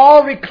they were 前面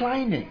all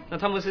reclining. 那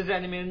他们是在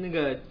那边那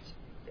个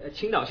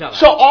倾倒下来，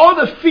 So all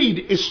the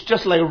feet is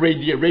just like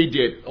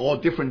radiate all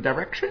different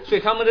directions. 所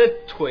以他们的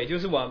腿就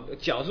是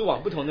脚是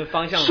往不同的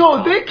方向 So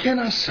跑。 they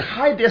cannot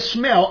hide their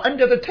smell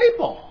under the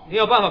table. 你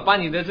有办法把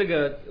你的这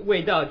个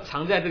味道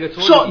藏在这个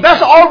桌子 So 底 that's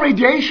下， all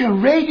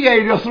radiation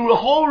radiated through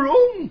the whole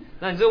room.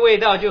 那你这味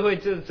道就会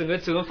整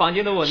个房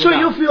间都闻得 So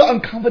you 到， feel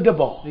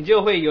uncomfortable. 你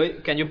就会有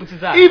感觉不自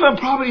在。 Even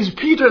probably it's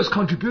Peter's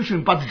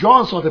contribution, but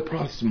John saw the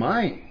problem is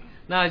mine.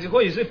 那就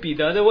或许是彼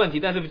得的问题，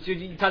但是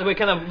他会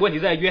看到问题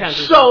在约翰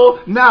身上。 So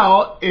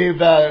now,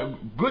 if a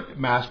good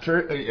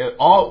master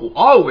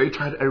always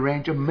try to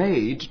arrange a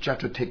maid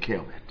just to take care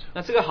of it.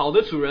 那这个好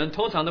的主人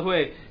通常都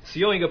会使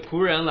用一个仆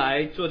人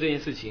来做这件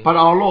事情。 But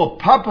our Lord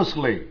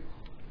purposely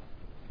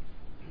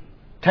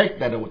take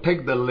the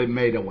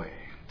maid away.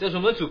 这是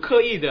我们主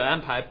刻意的安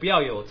排，不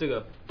要有这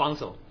个帮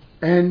手。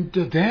 And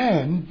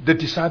then the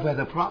disciple had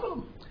a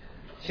problem.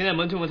 现在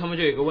门徒们他们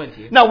就有一个问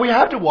题， Now we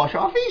have to wash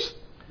our feet.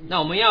 那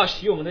我们要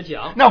洗我们的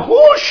脚， Now who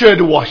should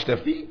wash the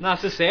feet? 那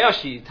是谁要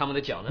洗他们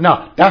的脚呢？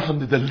 Now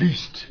definitely the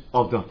least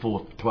of the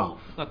 12.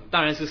 那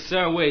当然是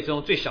12位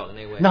中最小的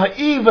那位。 Now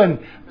even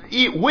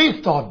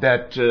we thought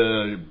that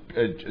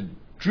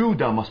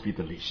Judah must be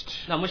the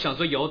least. 那我们想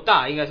说犹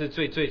大应该是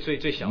最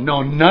小的，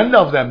 No, none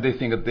of them they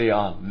think that they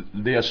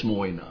are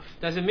small enough.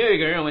 但是没有一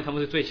个人认为他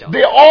们是最小的，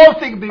 They all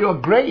think they are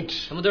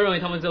great. 他们都认为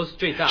他们都是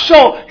最大的。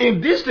 So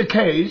if this is the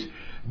case,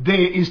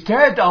 they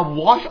instead of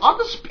wash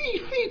others'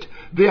 feet,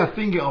 they are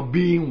thinking of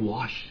being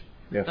washed.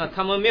 那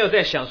他们没有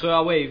在想说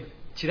要为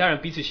其他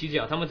人彼此洗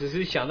脚，他们只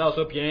是想到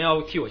说别人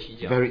要替我洗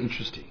脚， Very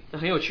interesting. 那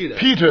很有趣的。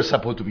 Peter is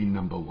supposed to be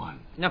number one.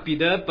 那彼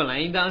得本来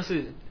应当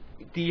是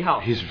第一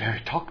号， He's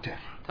very talkative.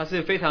 他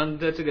是非常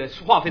的这个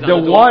话非常 The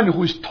的多， one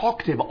who is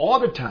talkative all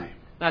the time.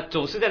 那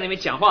总是在那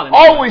边讲话的那个，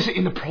 Always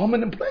in a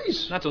prominent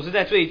place. 那总是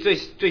在最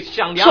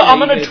像 So 亮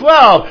among 的 the 一个。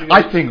 12,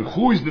 I think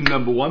who is the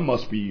number one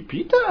must be 那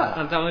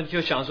Peter. 他们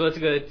就想说，这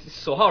个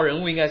首号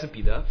人物应该是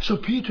彼得。 So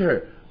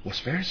Peter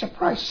was very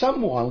surprised.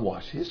 Someone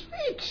washed his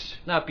feet.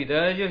 那彼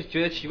得就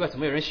觉得奇怪，怎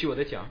么有人洗我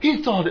的脚？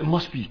 He thought it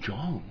must be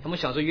John. 他们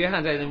想说约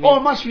翰在那 Or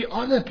it 边， must be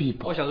other 我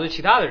people. 想说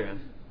其他的人。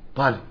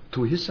But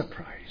to his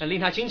surprise, 那令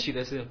他惊奇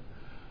的是，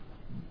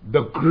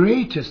 the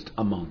greatest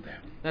among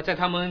them, 那在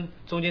他们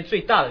中间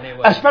最大的那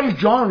位， especially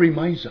John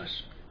reminds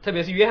us, 特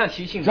别是约翰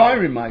提醒 John 他，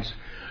 reminds,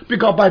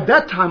 because by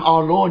that time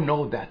our Lord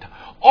knows that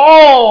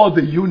all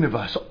the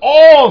universe,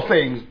 all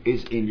things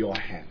is in your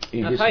hand,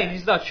 in 那 his 他已经 hand.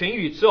 知道全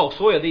宇宙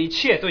所有的一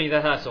切都已经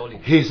在他的手里。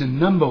 He is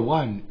number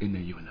one in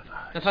the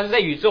universe. 那他是在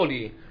宇宙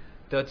里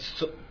的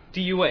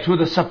第一位。 To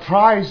the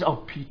surprise of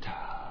Peter,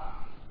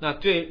 那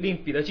最令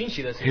彼得惊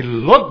奇的 he 是，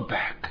 looked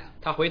back.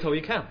 他回头一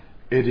看，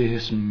 It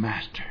is his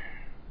master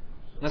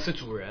那是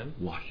主人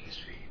wash his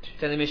feet.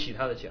 在那边洗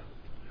他的脚。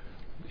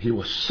 He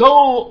was so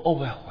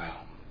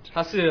overwhelmed.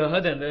 他是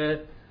何等的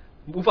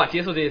无法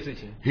接受这些事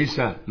情。 He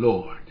said,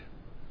 Lord,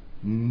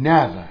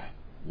 never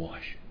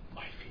wash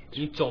my feet.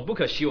 你总不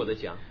可洗我的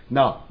脚。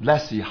 Now,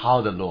 let's see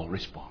how the Lord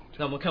responds.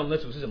 那我们看我们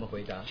的主是怎么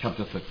回答。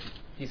 Chapter 15.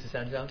 第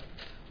13章，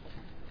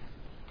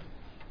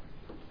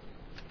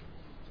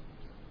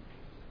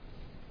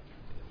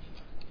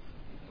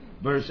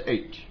 Verse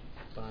 8.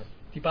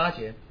 第8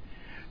节，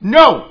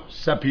 No,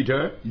 said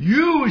Peter,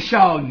 you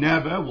shall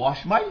never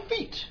wash my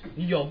feet.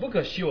 你永不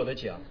可洗我的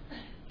脚。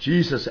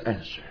 Jesus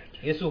answered,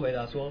 耶稣回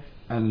答说，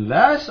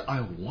 Unless I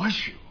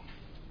wash you,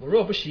 我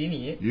若不洗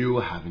你，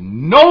 you have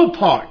no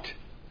part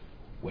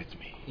with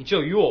me. 你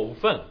就与我无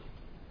份。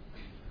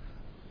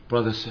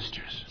 Brothers,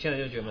 sisters, 亲爱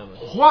的弟兄姐妹们，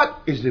 what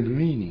is the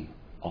meaning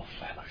of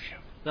fellowship?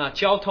 那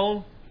交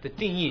通的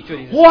定义究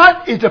竟是？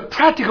 What is the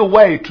practical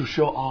way to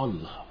show our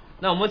love?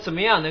 那我们怎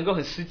么样能够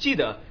很实际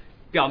的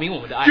表明我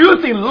们的爱 Do？you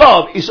think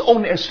love is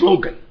only a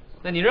slogan?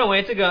 那你认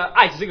为这个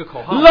爱只是一个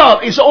口号？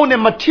 Love is only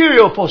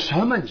material for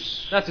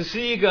sermons? 那只是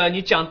一个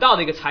你讲道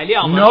的一个材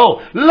料吗？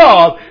 No,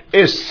 love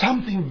is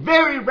something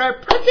very, very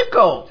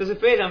practical. 这是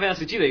非常非常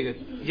实际的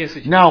一件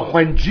事情。 Now,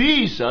 when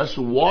Jesus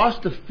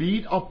washed the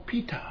feet of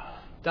Peter,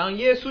 当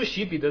耶稣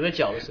洗彼得的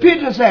脚的时候，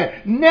 Peter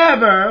said,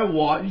 "Never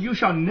wash. You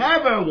shall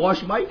never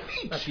wash my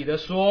那 feet." 彼得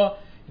说：“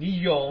你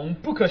永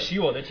不可洗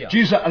我的脚。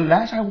 Jesus said,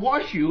 "Unless I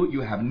wash you,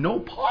 you have no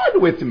part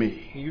with me."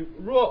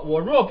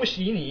 我若不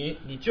洗你，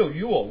你就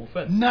与我无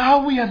份。 Now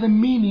we have the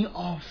meaning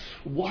of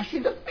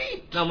washing the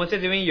feet. ”那我们在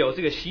这边有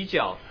这个洗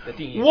脚的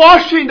定义。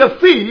 Washing the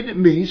feet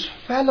means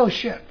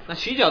fellowship. 那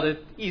洗脚的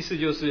意思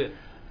就是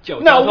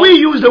交 Now 通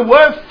we。use the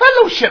word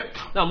fellowship.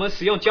 那我们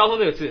使用交通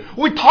这个字，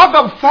 We talk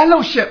of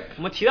fellowship.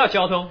 我们提到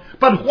交通，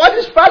 But what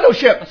is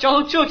fellowship? 交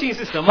通究竟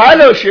是什么？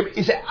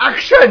 Fellowship is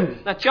action.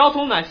 那交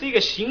通乃是一个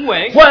行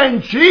为。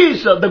 When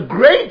Jesus, the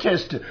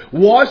greatest,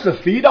 washed the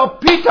feet of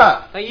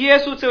Peter. 那耶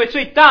稣这位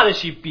最大的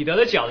洗彼得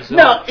的脚的时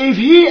候， Now, if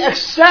he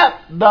accept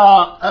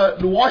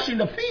the washing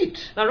the feet,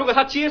 那如果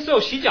他接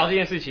受洗脚这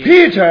件事情，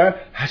 Peter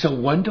has a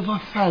wonderful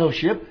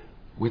fellowship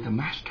with the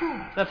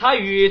master. 那他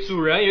与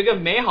主人有一个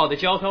美好的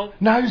交通。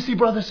 Now you see,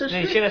 brothers and 那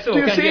你 sisters. 现在是 Do 我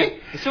you 看见 see?，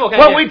你是我看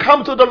见。 When we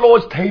come to the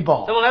Lord's 当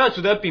table, 我们来到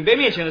主的饼杯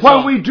面前的时候，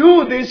 when we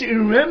do this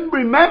in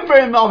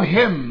remembering of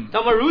Him,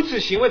 当我们如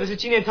此行为的是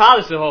纪念他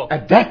的时候，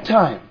 at that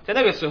time, 在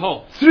那个时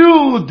候，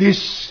 through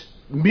this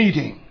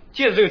meeting,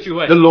 借着这个聚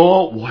会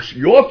the，Lord wash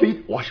your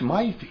feet, wash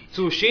my feet.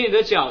 主洗你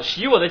的脚，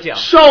洗我的脚。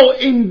 So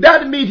in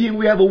that meeting,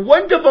 we have a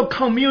wonderful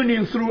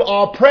communion through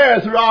our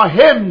prayers, through our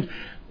hymns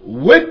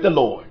with the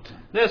Lord.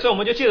 那个时候，我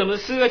们就借着我们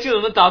的诗歌，借着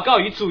我们的祷告，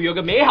与主有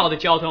个美好的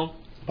交通。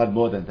 But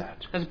more than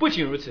that, 但是不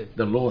仅如此，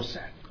 the Lord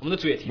said, 我们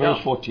的主也提到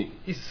verse 14,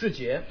 第14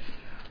节，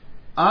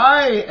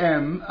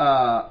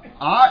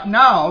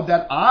 now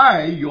that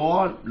I,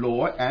 your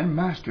Lord and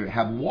Master,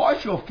 have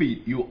washed your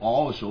feet, you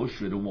also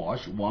should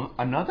wash one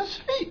another's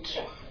feet.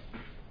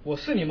 我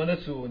是你们的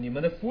主，你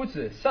们的夫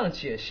子，尚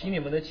且洗你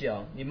们的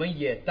脚，你们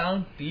也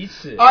当彼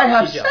此 I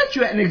have 洗脚。 set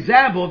you an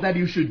example that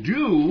you should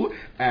do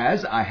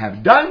as I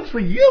have done for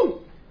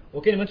you. 我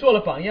给你们做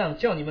了榜样，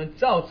叫你们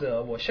照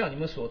着我向你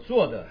们所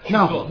做的去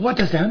Now, 做。 what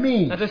does that 那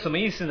mean? 这什么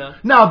意思呢？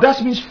 Now, that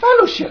means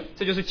fellowship.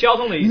 这就是交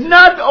通的意思。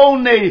 Not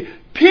only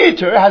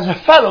Peter has a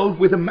fellow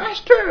with the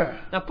Master.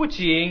 那不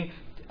仅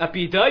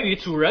彼得与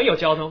主人有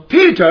交通，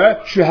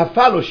 Peter should have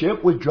fellowship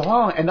with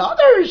John and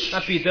others. 那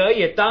彼得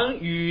也当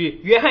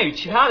与约翰与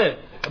其他的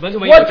门徒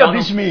们有 What 交 does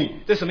通。 this mean?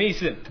 这什么意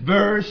思？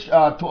 Verse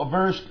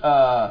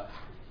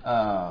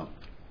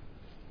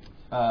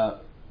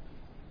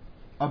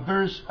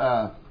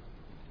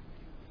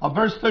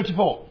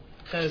 34.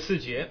 34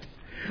节，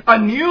 A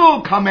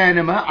new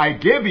commandment I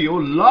give you,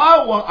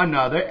 love one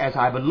another as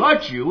I have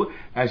loved you,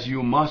 as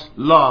you must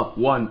love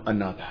one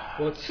another.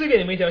 我赐给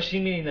你们一条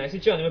新命令，乃是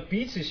叫你们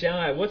彼此相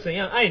爱。我怎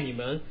样爱你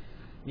们，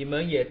你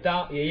们也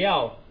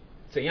要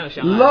怎样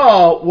相爱。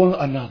 Love one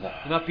another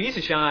你们要彼此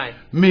相爱，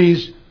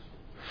 means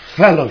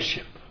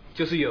fellowship.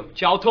 就是有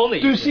交通的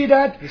Do you 意思。 see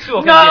that? 你是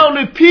我看 Not 见。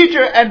 only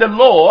Peter and the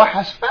Lord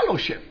has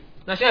fellowship.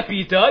 那现在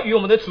彼得与我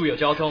们的主有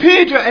交通，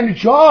 Peter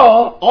and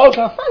John also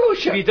have 彼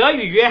fellowship. 得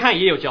与约翰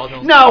也有交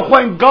通。 Now,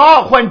 when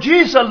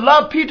Jesus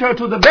loved Peter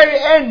to the very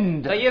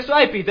end, 那耶稣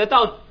爱彼得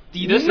到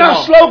底的时 not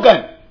候，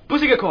 slogan, 不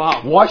是一个口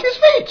号， wash his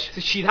feet.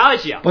 是洗他的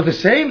脚。 But the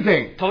same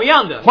thing, 同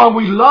样的， when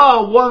we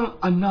love one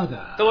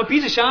another, 当我们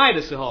彼此相爱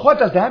的时候， what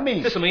does that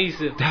mean? 这什么意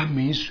思？ That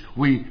means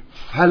we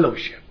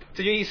fellowship.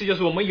 这就意思就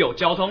是我们有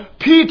交通。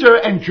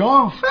 Peter and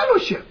John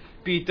fellowship.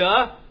 彼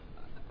得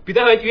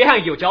和约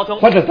翰有交通。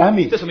 What does that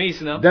mean? 这什么意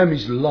思呢？ That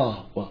means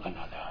love one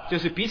another. 就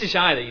是彼此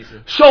相爱的意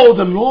思。 So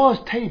the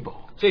Lord's table,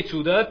 所以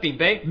主的饼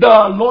杯， the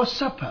Lord's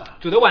Supper,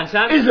 主的晚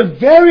餐， is the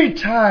very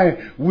time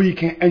we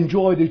can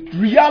enjoy the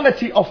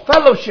reality of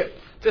fellowship.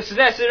 这实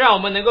在是让我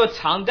们能够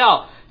尝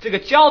到这个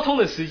交通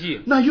的实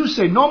际。 Now you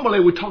say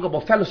normally we talk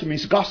about fellowship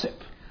means gossip.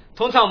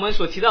 通常我们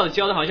所提到的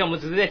交通，好像我们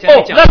只是在家 Oh,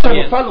 里讲 let's 方 have a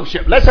言。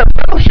 fellowship. Let's have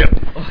fellowship.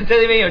 我们在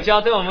这边有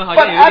交通，我们好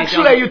But 像有一点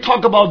交 actually 通。 you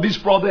talk about this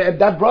brother and that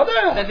但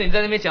brother. 是你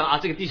在那边讲啊，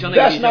这个弟兄那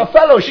个 That's 弟兄， not 这个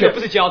fellowship. 不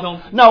是交通。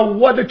 Now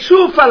what the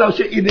true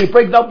fellowship is they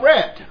break the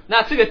bread.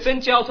 那这个真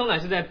交通乃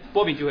是在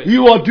波饼聚会。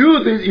 You will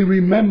do this in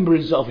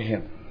remembrance of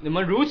him. 你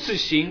们如此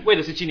行，为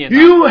的是纪念他。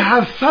 You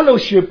have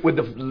fellowship with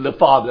the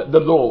Father, the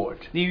Lord.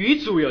 你与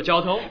主有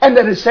交通， And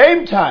at the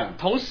same time,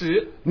 同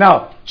时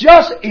now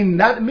just in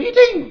that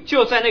meeting,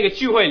 就在那个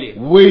聚会里，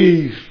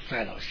 we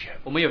fellowship.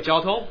 我们有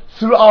交通，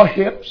 Through our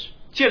hymns,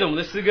 借着我们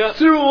的诗歌，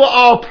 through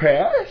our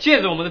prayers.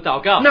 借着我们的祷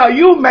告。 Now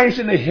you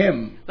mentioned a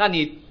hymn. 那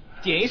你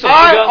点一首诗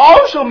I 歌，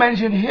 also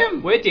mentioned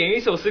hymn. 我也点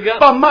一首诗歌，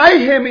 But my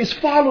hymn is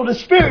follow the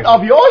spirit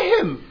of your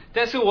hymn.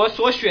 但是我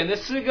所选的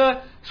诗歌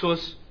所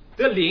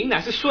的灵乃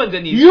是顺着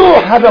你 You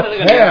所 have 的 a 那个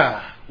灵 prayer.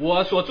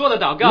 我所做的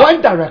祷告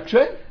One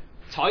direction.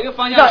 朝一个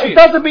方 Now 向 it 去，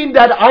 doesn't mean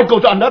that I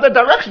go to another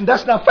direction.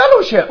 That's not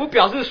fellowship. 不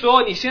表示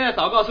说你现在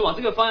祷告是往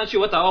这个方向去，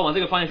我祷告往这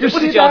个方向去， You 不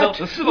是 see 交通，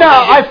 that? 是否 Now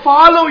看 I 见？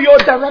 follow your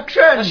那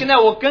direction. 现在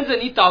我跟着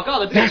你祷告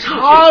的这个 That's 路去，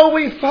 how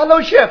we 这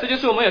fellowship. 就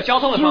是我们有交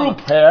通的方 Through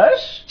法， prayers,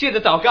 借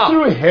着祷告，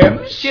 through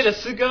hymns. 借着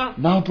诗歌。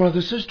 Now,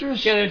 brothers and sisters,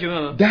 现在就觉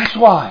得， that's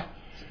why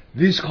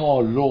this is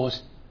called Lord's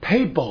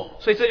table.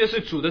 所以这就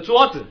是主的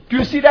桌子， Do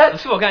you see that?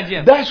 是否看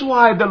见？ That's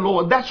why the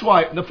Lord, that's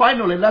why,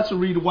 finally, let's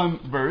read one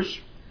verse.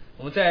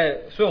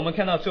 所以我们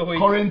看到最后一，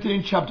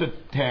 Corinthians chapter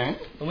 10.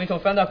 我们一同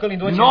翻到哥林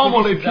多前书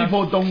Normally 第10章。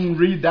 people don't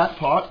read that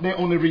part. They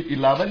only read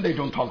 11. They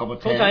don't talk about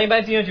通常一 10.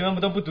 般弟兄姐妹们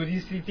都不读第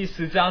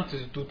10章，只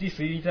读第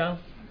11章。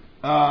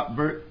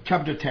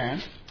 Chapter 10,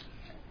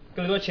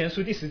 哥林多前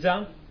书第10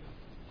章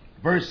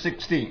verse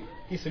 16.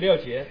 第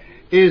16节，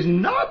 Is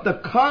not the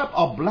cup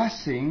of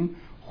blessing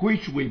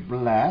which we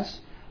bless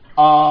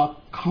a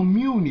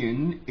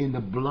communion in the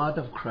blood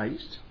of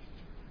Christ?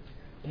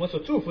 我们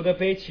所祝福的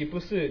杯，岂不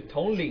是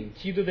统领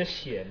基督的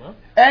血吗？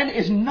 And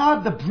is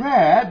not the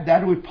bread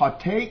that we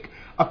partake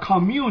a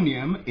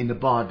communion in the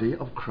body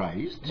of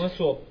Christ? 我们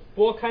所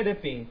拨开的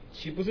饼，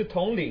岂不是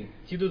统领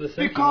基督的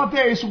身体吗？ Because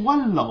there is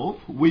one loaf,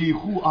 we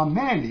who are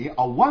many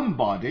are one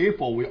body,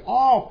 for we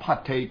all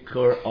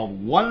partaker of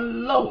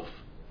one loaf.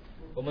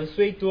 我们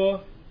虽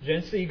多，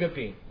人是一个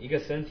饼，一个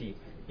身体，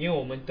因为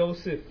我们都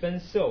是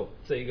分受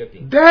这一个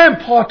饼。 Then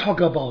Paul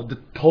talk about the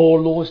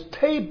Lord's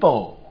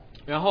table.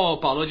 然后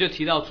保罗就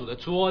提到主的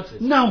桌子。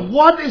 Now,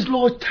 what is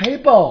Lord's 那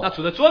table?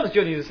 主的桌子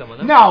究竟是什么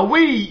呢？ Now, we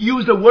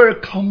use the word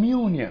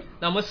communion.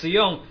 那我们使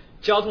用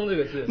交通这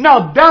个字，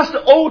 Now, that's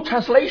the old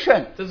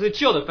translation. 这是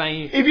旧的翻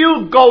译。 If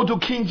you go to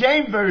King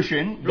James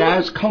Version,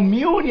 that's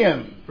communion.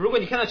 如果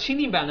你看到钦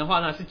定版的话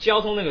呢，是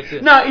交通那个字。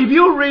 Now, if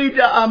you read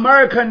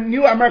the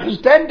New American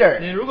Standard,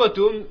 你如果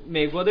读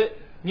美国的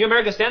New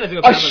American Standard 这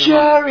个 a 版本的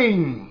话，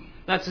 sharing.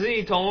 那只是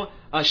一同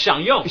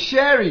享用。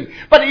 Sharing.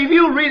 But if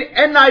you read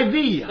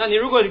NIV, 那你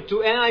如果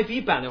读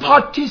NIV 版的话，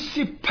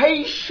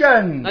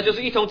 participation. 那就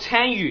是一同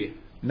参与。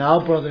 Now,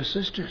 brothers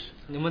and sisters,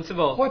 你们是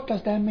否 what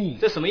does that mean?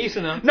 这什么意思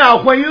呢？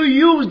 Now, when you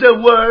use the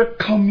word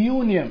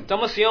communion, 咱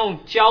们使用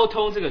交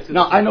通这个字，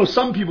 now I know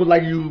some people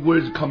like use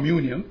word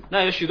communion.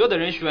 那有许多的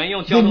人喜欢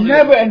用 They 交通这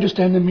个 never 字，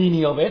 understand the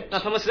meaning of it. 那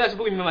他们实在是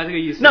不明白这个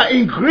意思。 Now,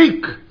 in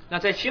Greek, 那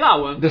在希腊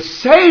文， the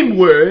same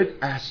word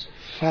as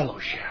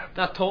fellowship.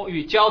 那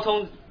与交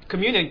通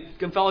communion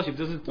跟 fellowship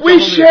就是交通 We 这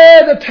个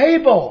share the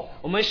table.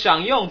 我们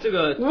享用这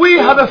个， We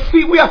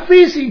are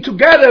feasting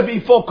together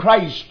before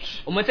Christ.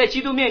 我们在基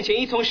督面前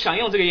一同享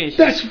用这个宴席，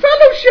 That's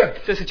fellowship.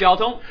 这是交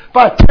通。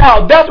 But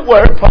now that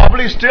word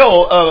probably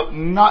still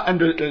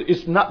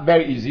it's not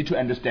very easy to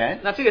understand.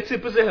 那这个字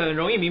不是很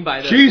容易明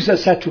白的。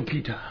 Jesus said to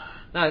Peter,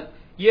 那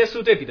耶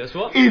稣对彼得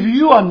说 if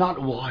you are not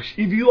washed,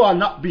 if you are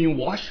not being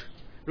washed,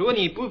 如果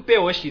你不被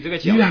我洗这个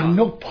脚 you 的 have 话，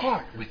 no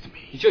part with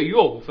me. 你就与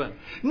我无份。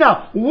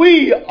 Now,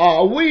 we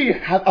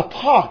have a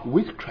part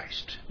with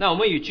Christ. 那我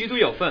们与基督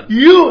有份，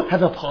 You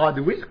have a part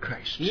with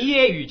Christ. 你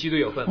也与基督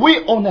有份， We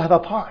only have a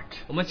part.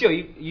 我们只有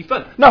一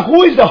份。 Now,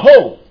 who is the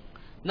whole?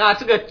 那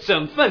这个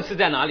整份是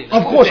在哪里呢？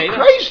 Of course, 是谁呢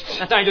Christ.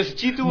 那当然就是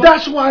基督啊。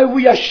 That's why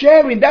we are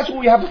sharing. That's why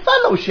we have 所以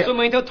fellowship. 我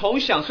们都同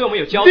享，所以我们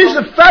有交 This is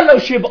通。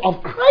 fellowship of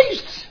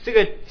Christ. 这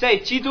个在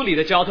基督里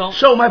的交通。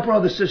 So, my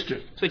brother, sister,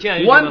 所以亲爱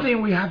的弟兄 one 们， thing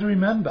we have to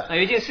remember. 那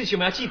有一件事情我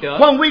们要记得，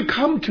 When we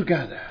come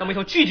together, 当我们一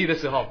同聚集的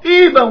时候，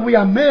 even we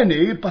are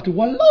many, but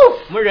one loaf.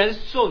 我们人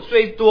数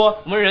虽多，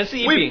我们人是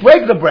一 We 饼，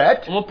 break the bread.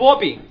 我们拨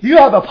饼， You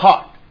have a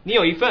part. 你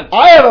有一份，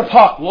 I have a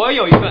part. 我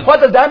有一份。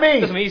 What does that 这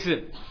mean? 什么意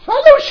思？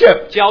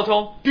 Fellowship. 交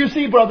通。 Do you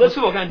see, brothers? 是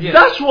我看见。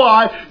 That's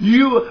why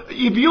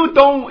if you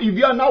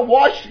are not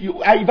washed,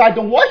 if I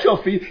don't wash your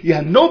feet, you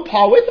have no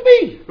part with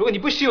me. 如果你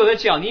不洗我的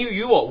脚，你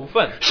与我无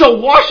份。 So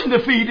washing the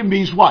feet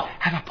means what?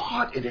 Have a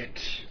part in it.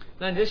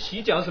 那你的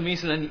洗脚是什么意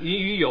思呢？你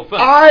与有份。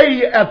 I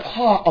am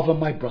part of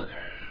my brother.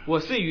 我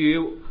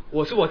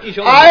是我弟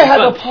兄 I have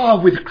的 a 有份，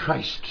 part with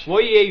Christ. 我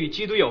也与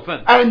基督有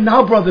份。 And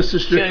now, brothers and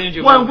现在 sisters,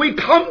 就 when we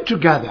come 当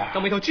together, 我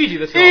们一同聚集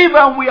的时候，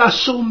 even we are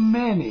so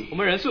many, 我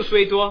们人数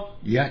虽多，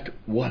 yet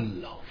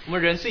one love. 我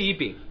们人是一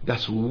饼，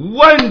 That's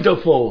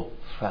wonderful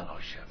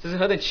fellowship. 这是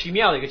何等奇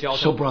妙的一个交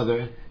So, 通。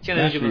 brother, 现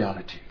在 that's 就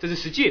reality. 这是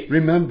实际。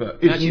 Remember,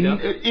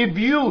 if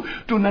you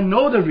do not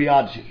know the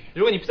reality,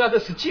 如果你不知道这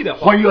实际的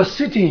话， when you're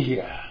sitting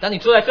here, 当你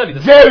坐在这里的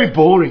时候， very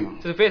boring.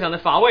 这是非常的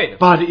乏味的。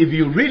 But if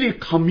you really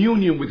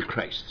communion with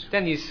Christ,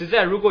 但你实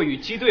在如果与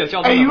基督有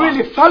交通 and 的 you 话，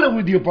 really follow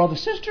with your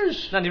brothers and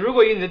sisters, 那你如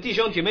果与你的弟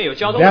兄姐妹有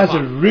交通的 that's 话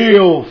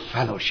a，real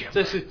fellowship.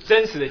 这是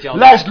真实的交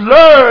通。 Let's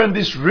learn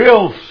this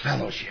real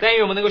fellowship. 但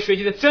愿我们能够学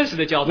习的真实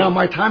的交 Now 通。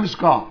 my time is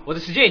gone. 我的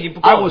时间已经不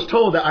I 够 was 了，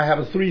 told that I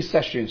have 3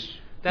 sessions,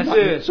 但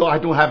是 so I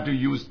don't have to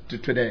use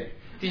today,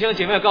 弟兄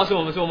姐妹告诉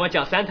我们说，我们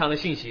讲3堂的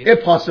信息。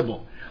 if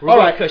possible. 如果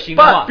All right. 可行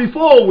的话。 But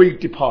before we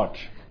depart,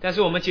 但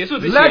是我们结束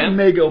之 let's 前，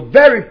 make a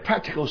very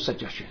practical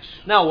suggestions.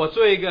 那我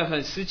做一个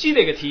很实际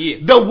的一个提议。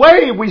 The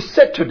way we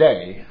sit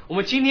today, 我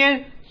们今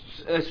天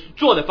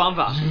做的方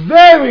法，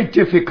 very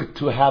difficult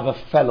to have a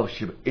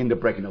fellowship in the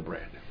breaking of bread.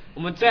 我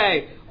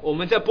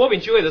们在波饼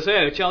聚会的时候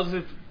要有交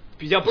是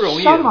比较不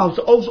容易的， Somehow it's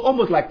also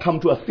almost like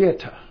come to a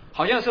theater.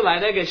 好像是来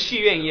到一个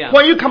戏院一样。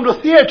 When you come to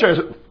theater,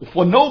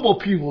 for noble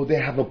people,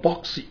 they have a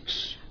box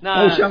seats. 那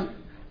包厢.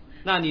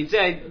 那你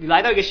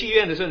来到一个戏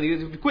院的时候，你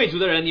贵族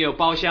的人你有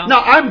包厢。 Now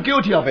I'm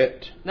guilty of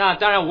it. 那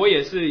当然我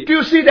也是。 Do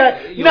you see that?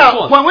 有 Now,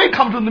 错。 when we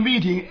come to the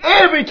meeting,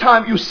 every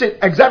time you sit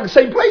exactly the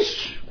same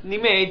place. 你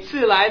每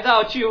次来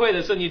到聚会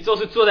的时候，你都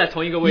是坐在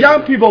同一个位置。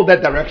 Young people that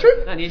direction,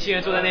 那年轻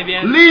人坐在那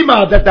边，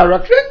 Lima that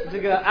direction, 这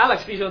个 Alex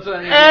弟兄坐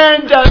在那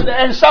边，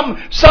 and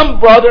some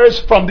brothers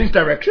from this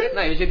direction.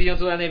 那有一些弟兄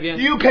坐在那边。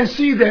 You can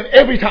see them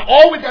every time,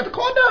 always at the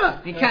corner.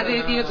 你看这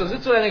些弟兄总是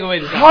坐在那个位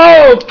置上。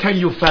 How can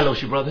you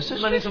fellowship, brothers and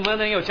那你 sisters? 怎么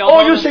能有交 Oh,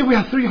 通 you 呢？ say we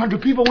have 300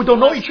 people, we don't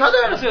know each 但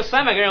other. 是有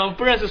300个人，我们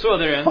不认识所有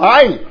的人。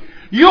 Fine.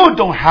 You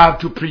don't have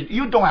to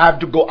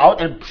go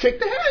out and shake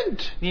the hand.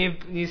 你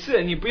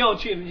不用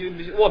去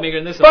握每个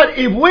人的手。 But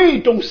if we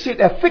don't sit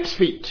at fixed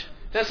feet,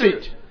 但是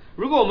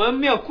如果我们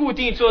没有固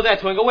定坐在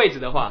同一个位置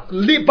的话，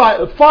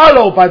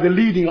 follow the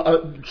leading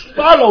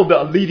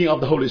of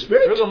the Holy 如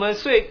Spirit. 果我们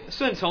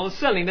顺从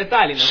圣灵的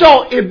带领的话，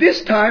 So if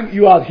this time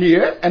you are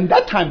here and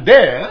that time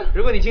there,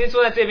 如果你今天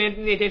坐在这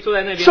边，那天坐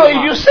在那边 so 的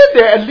if you 话， sit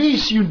there, at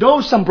least you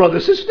know some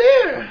brothers is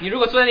there. 你如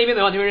果坐在那边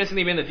的话，你会认识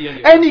那边的弟兄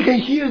姐妹， And you can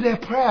hear their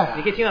你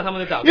prayer. 可以听到他们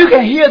的祷 You 告，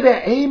 can hear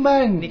their 你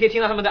amen. 可以听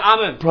到他们的阿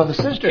门。 Brother,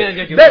 sister,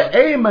 Yeah. that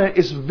amen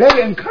is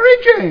very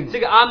encouraging. 这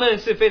个阿门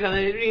是非常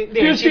的令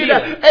You 人激 see 励的。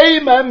 that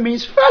amen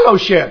means fellowship.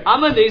 阿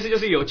门的意思就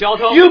是有交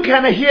通。 You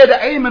can hear the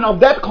amen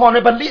of that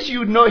corner, but at least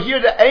you know hear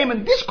the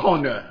amen this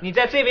corner. 你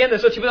在这边的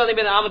时候听不到那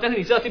边的阿门，但是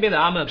你知道这边的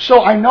阿门。 So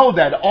I know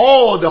that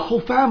all the whole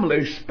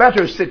family is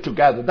better sit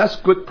together. That's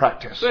good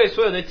practice. 所以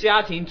所有的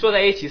家庭坐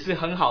在一起是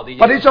很好的一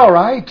件 But 事 it's all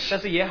right. 但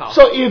是也好。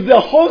 So if the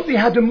whole thing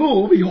had to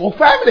move, your whole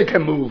family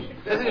can move.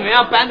 但是你们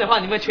要搬的话，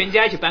你们全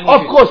家一起搬过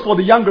Of 去。 course, for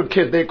the younger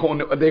kids, they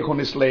can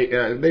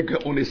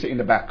only sit in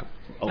the back.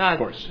 Of 那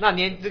course. 那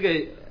年这个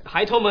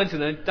孩童们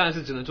当然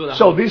是只能坐在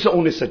So 后面。 this is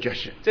only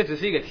suggestion. 这只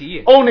是一个提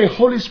议， Only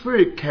Holy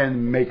Spirit can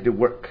make the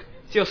work.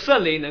 只有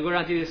圣灵能够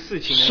让这些事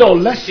情 So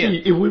能够 let's 实现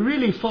see if we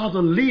really follow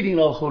the leading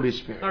of Holy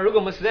Spirit. 那如果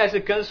我们实在是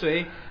跟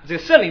随这个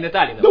圣灵的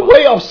带领的 The 话，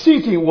 way of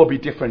sitting will be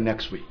different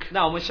next week.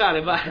 那我们下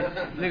礼拜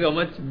那个我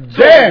们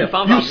做的 Then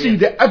方法 you 不一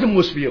see 样。 the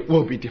atmosphere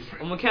will be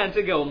我 different. 们看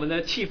这个我们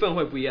的气氛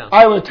会不一样。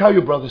 I will tell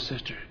you, brother,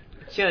 sister,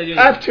 现在就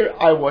after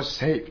I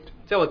was saved,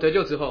 在我得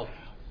救之后，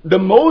 the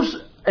most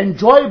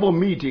enjoyable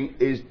meeting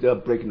is the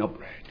breaking of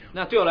bread.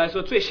 那对我来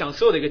说最享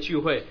受的一个聚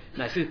会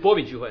乃是波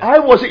饼聚会。 I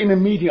was in a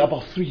meeting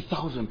about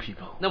 3,000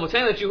 people. 那我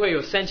参加的聚会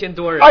有3000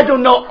多人， I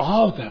don't know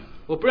all of them,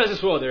 我不认识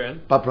所有的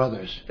人， but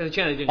brothers, 但是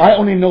亲爱的弟 I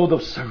兄， only know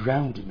those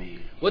surround me.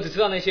 我只知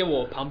道那些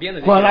我旁边的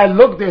这些 When I 人。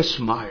 look there,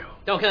 smile.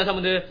 当我看到他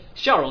们的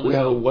笑容 We 的时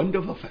have a 候，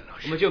 wonderful 我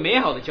fellowship. 们就有美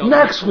好的交流。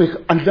 Next week,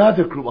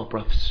 another group of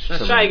brothers. 那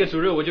下一个主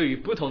日我就与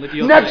不同的弟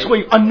兄 Next 在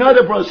week,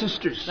 another brothers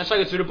sisters. 那下一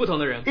个主日不同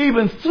的人，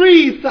 Even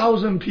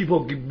 3,000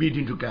 people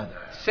meeting together.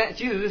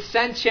 即使是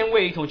3000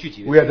位一同聚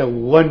集， We had a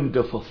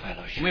wonderful 我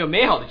fellowship. 们有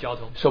美好的交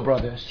通。 So,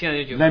 brothers, 亲爱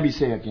的弟兄， let me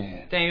say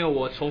again. 但因为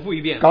我重复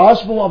一遍，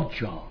 Gospel of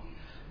John.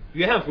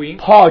 约翰福音，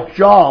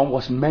 John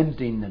was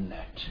mending the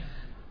net.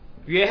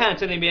 约翰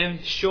在那边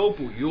修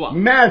补渔网，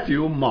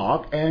 Matthew,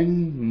 Mark,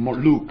 and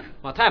Luke.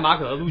 马太、马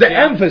可和路 The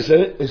加，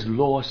 emphasis is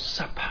Lord's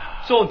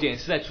Supper. 重点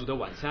是在主的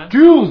晚餐。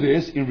 Do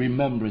this in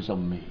remembrance of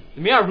me.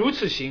 你们要如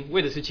此行，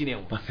为的是纪念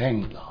我。 But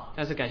thank God.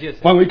 但是感谢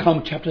神， When we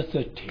come chapter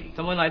 13,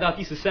 咱们来到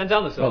第13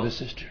章的时候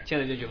brother,，sister, 亲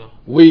爱的弟兄们，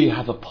 we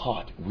have a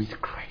part with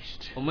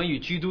Christ. 我们与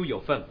基督有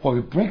份， When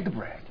we break the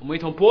bread, 我们一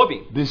同波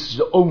饼， this is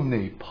the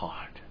only part.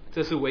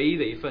 这是唯一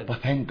的一份。 But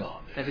thank God.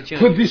 但是亲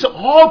爱的 Put this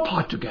all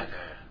part together.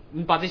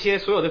 你把这些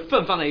所有的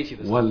份放在一起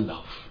的时候， One love.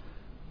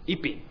 一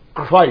饼，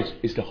 Christ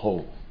is the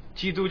whole.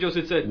 基督就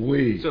是这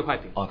We 这块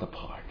饼， are the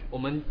part. 我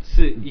们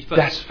是一份，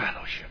 That's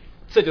fellowship.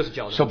 这就是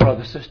交 So, 通。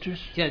 brothers, sisters,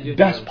 Yeah,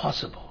 that's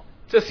possible.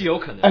 这是有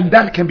可能 And 的，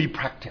 that can be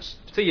practiced.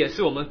 这也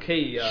是我们可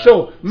以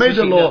So may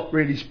执 the 行的。 Lord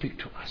really speak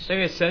to us. 但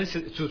愿神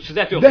主实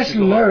在对我们 Let's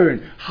说话，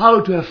 learn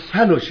how to have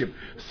fellowship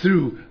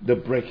through the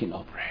breaking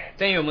of bread.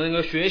 但愿我们能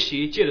够学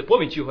习借着波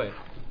饼聚会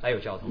来有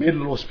交通。 May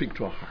the Lord speak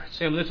to our hearts.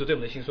 所以我们的主对我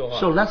们的心说话。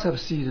 So let's have a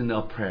season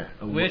of prayer.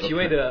 我们有体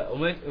会的，我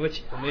们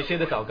先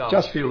的祷告，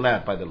 Just feel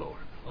led by the Lord.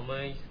 我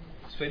们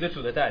随着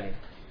主的带领。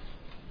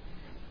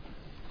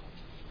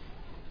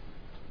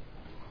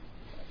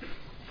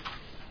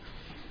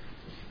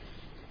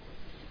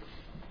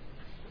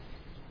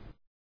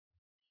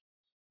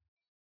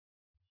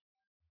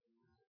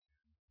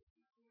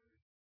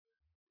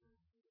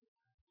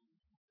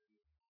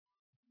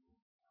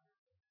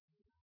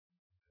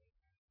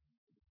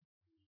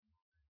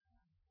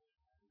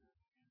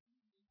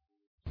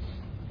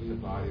 In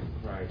the body of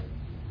Christ.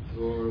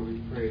 Lord, we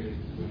pray that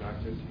it will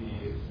not just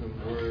be some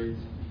words.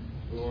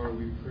 Lord,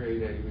 we pray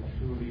that you would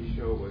truly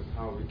show us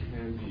how we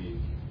can be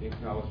in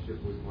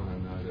fellowship with one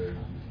another.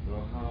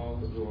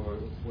 Lord, Lord,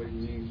 what it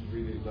means to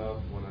really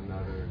love one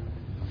another.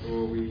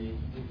 Lord, we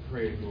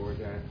pray, Lord,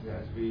 that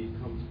as we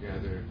come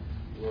together,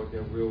 Lord,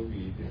 there will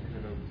be this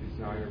kind of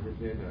desire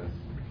within us,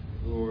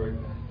 Lord,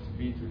 to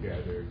be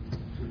together,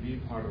 to be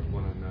part of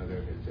one another,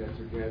 and that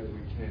together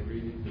we can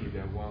really be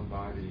that one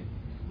body.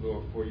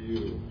 Lord, for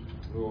you,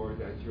 Lord,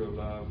 that your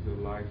love, your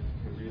life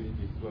can really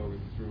be flowing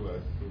through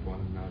us, through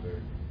one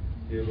another.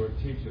 Dear Lord,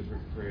 teach us, we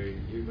pray,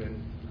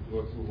 even,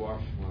 Lord, to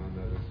wash one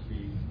another's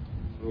feet.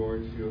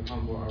 Lord, to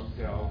humble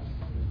ourselves,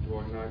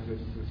 Lord, not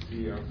just to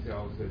see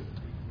ourselves as,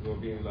 Lord,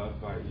 being loved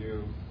by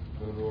you,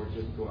 but, Lord,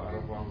 just go out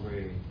of our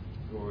way,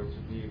 Lord, to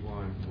be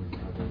one with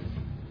others.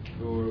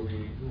 Lord,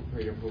 we do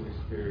pray the Holy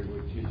Spirit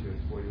will teach us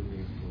what it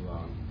means to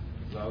love.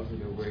 Love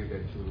in the way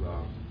that you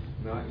love,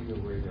 not in the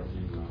way that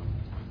we love.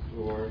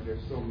 Lord,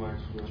 there's so much,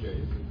 Lord, that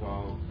is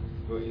involved,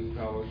 Lord, in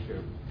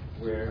fellowship,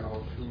 where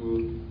our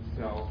true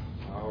self,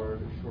 our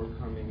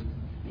shortcomings,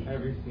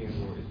 everything,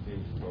 Lord, is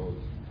being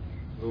exposed.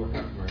 Lord,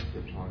 have mercy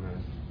upon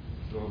us.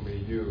 Lord, may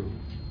you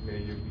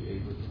be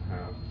able to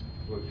have,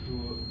 Lord,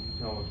 true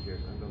fellowship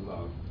and the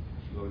love,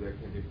 Lord, that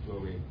can be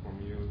flowing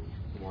from you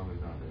to one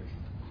another.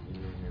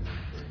 In your name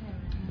we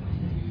pray.